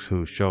Seahawks,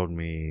 who showed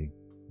me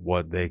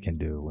what they can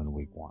do in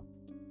week 1.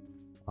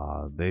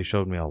 They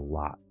showed me a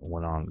lot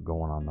going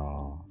on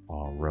the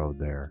road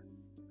there,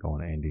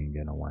 going to Indy and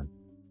getting a win.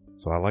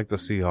 So I like the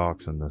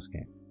Seahawks in this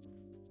game.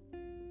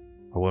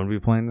 I wouldn't be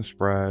playing the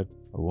spread.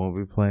 I won't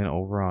be playing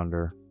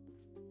over/under.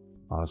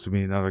 This would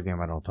be another game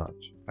I don't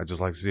touch. I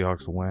just like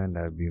Seahawks to win.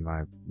 That'd be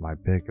my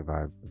pick if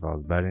I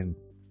was betting.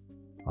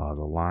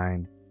 The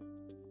line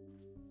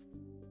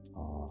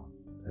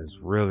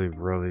has really,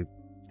 really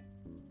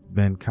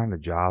been kind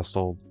of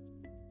jostled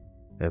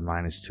at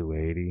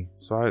 -280.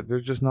 So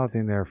there's just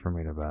nothing there for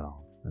me to bet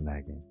on in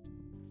that game.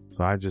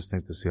 So I just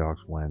think the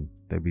Seahawks win.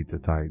 They beat the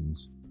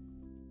Titans.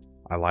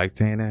 I like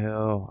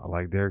Tannehill. I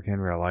like Derrick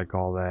Henry. I like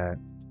all that.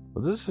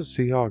 But this is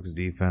a Seahawks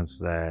defense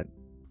that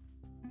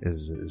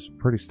is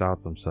pretty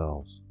stout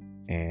themselves.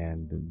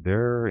 And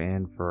they're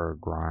in for a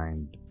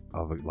grind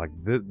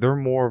they're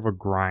more of a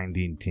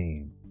grinding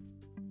team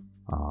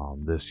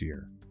this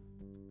year.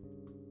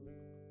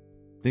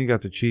 Then you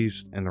got the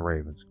Chiefs and the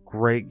Ravens.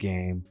 Great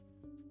game.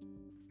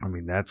 I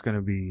mean, that's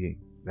gonna be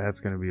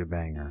a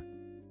banger.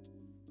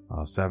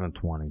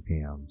 7:20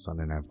 p.m.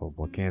 Sunday Night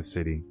Football. Kansas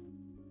City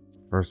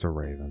versus the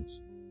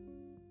Ravens.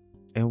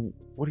 And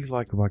what do you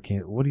like about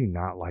what do you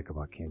not like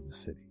about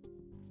Kansas City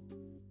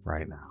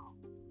right now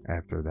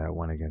after that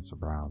win against the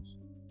Browns,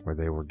 where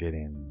they were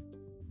getting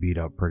beat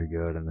up pretty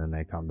good, and then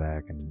they come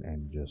back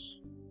and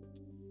just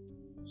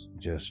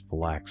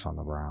flex on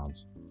the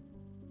Browns?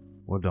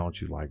 What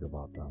don't you like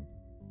about them?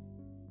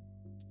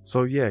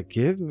 So yeah,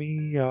 give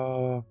me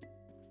the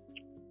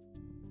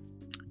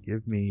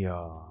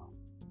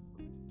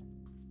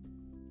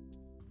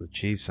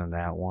Chiefs in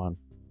that one.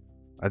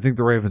 I think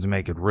the Ravens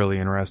make it really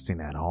interesting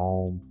at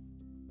home.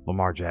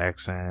 Lamar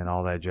Jackson,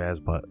 all that jazz,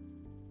 but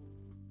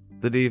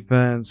the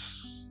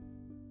defense,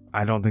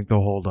 I don't think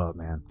they'll hold up,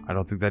 man. I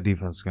don't think that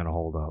defense is going to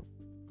hold up.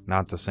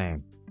 Not the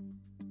same.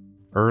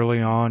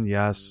 Early on,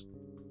 yes.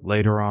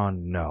 Later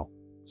on, no.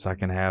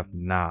 Second half,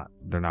 not.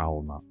 They're not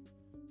holding up.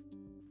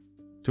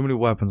 Too many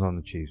weapons on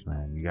the Chiefs,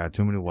 man. You got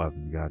too many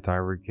weapons. You got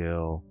Tyreek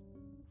Hill,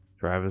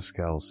 Travis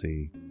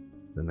Kelce.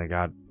 Then they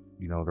got,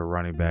 their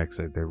running backs.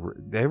 They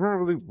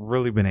haven't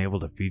really been able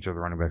to feature the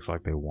running backs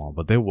like they want,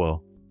 but they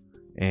will.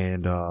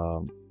 And I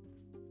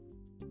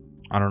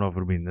don't know if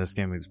it'll be in this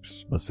game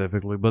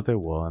specifically, but they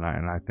will. And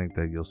I think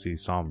that you'll see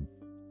some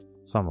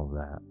of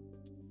that.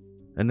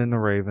 And then the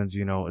Ravens,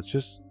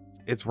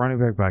 it's running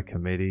back by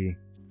committee.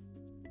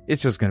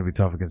 It's just going to be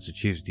tough against the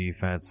Chiefs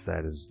defense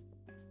that is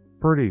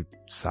pretty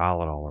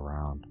solid all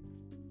around.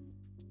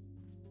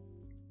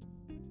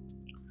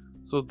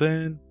 So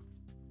then,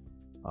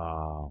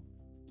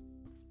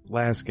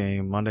 last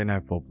game, Monday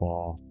Night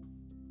Football.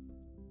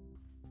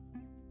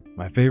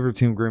 My favorite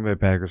team, Green Bay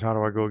Packers. How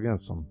do I go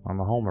against them? I'm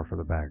a homer for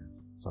the Packers.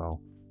 So,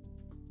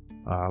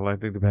 I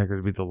think the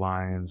Packers beat the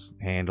Lions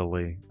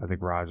handily. I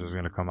think Rodgers is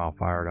going to come out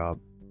fired up.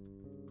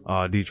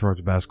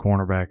 Detroit's best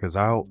cornerback is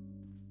out.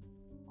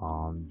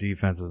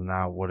 Defense is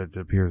not what it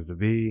appears to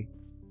be.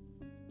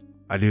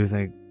 I do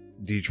think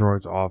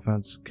Detroit's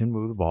offense can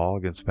move the ball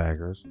against the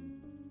Packers.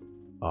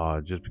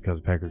 Just because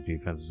the Packers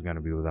defense is going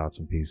to be without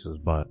some pieces,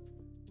 but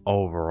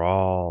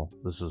overall,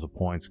 this is a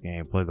points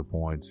game. Play the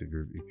points if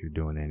you're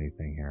doing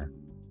anything here.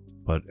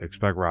 But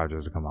expect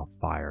Rodgers to come out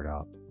fired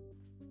up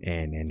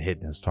and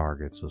hitting his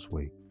targets this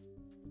week.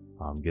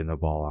 Getting the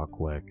ball out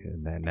quick,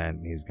 and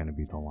then he's going to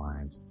beat the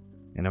Lions.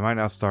 And it might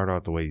not start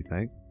out the way you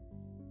think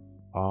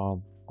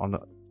on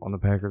the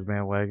Packers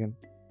bandwagon,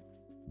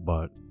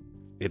 but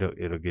it'll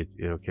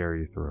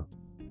carry you through.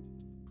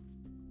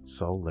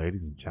 So,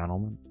 ladies and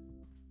gentlemen,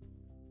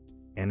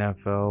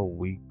 NFL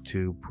Week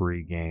 2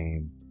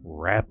 pregame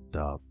wrapped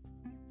up.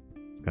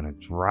 Gonna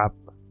drop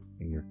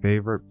in your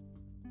favorite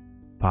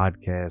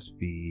podcast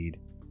feed,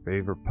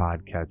 favorite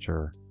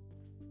podcatcher,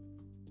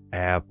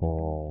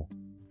 Apple,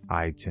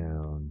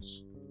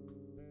 iTunes,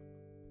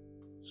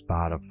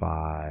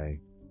 Spotify,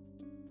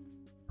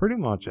 pretty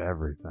much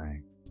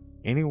everything.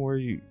 Anywhere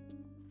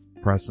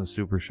Preston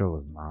Super Show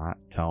is not,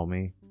 tell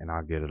me and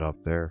I'll get it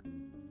up there.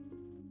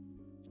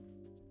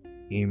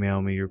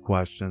 Email me your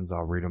questions.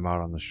 I'll read them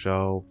out on the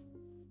show.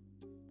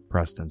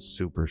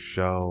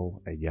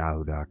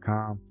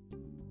 PrestonSupershow@yahoo.com.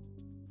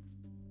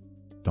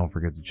 Don't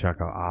forget to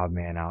check out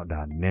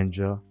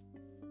oddmanout.ninja.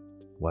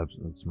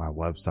 It's my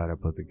website I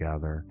put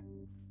together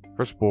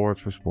for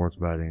sports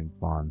betting,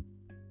 fun.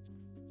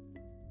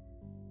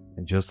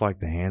 And just like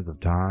the hands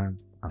of time,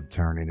 I'm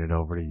turning it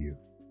over to you.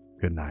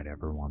 Good night,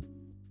 everyone.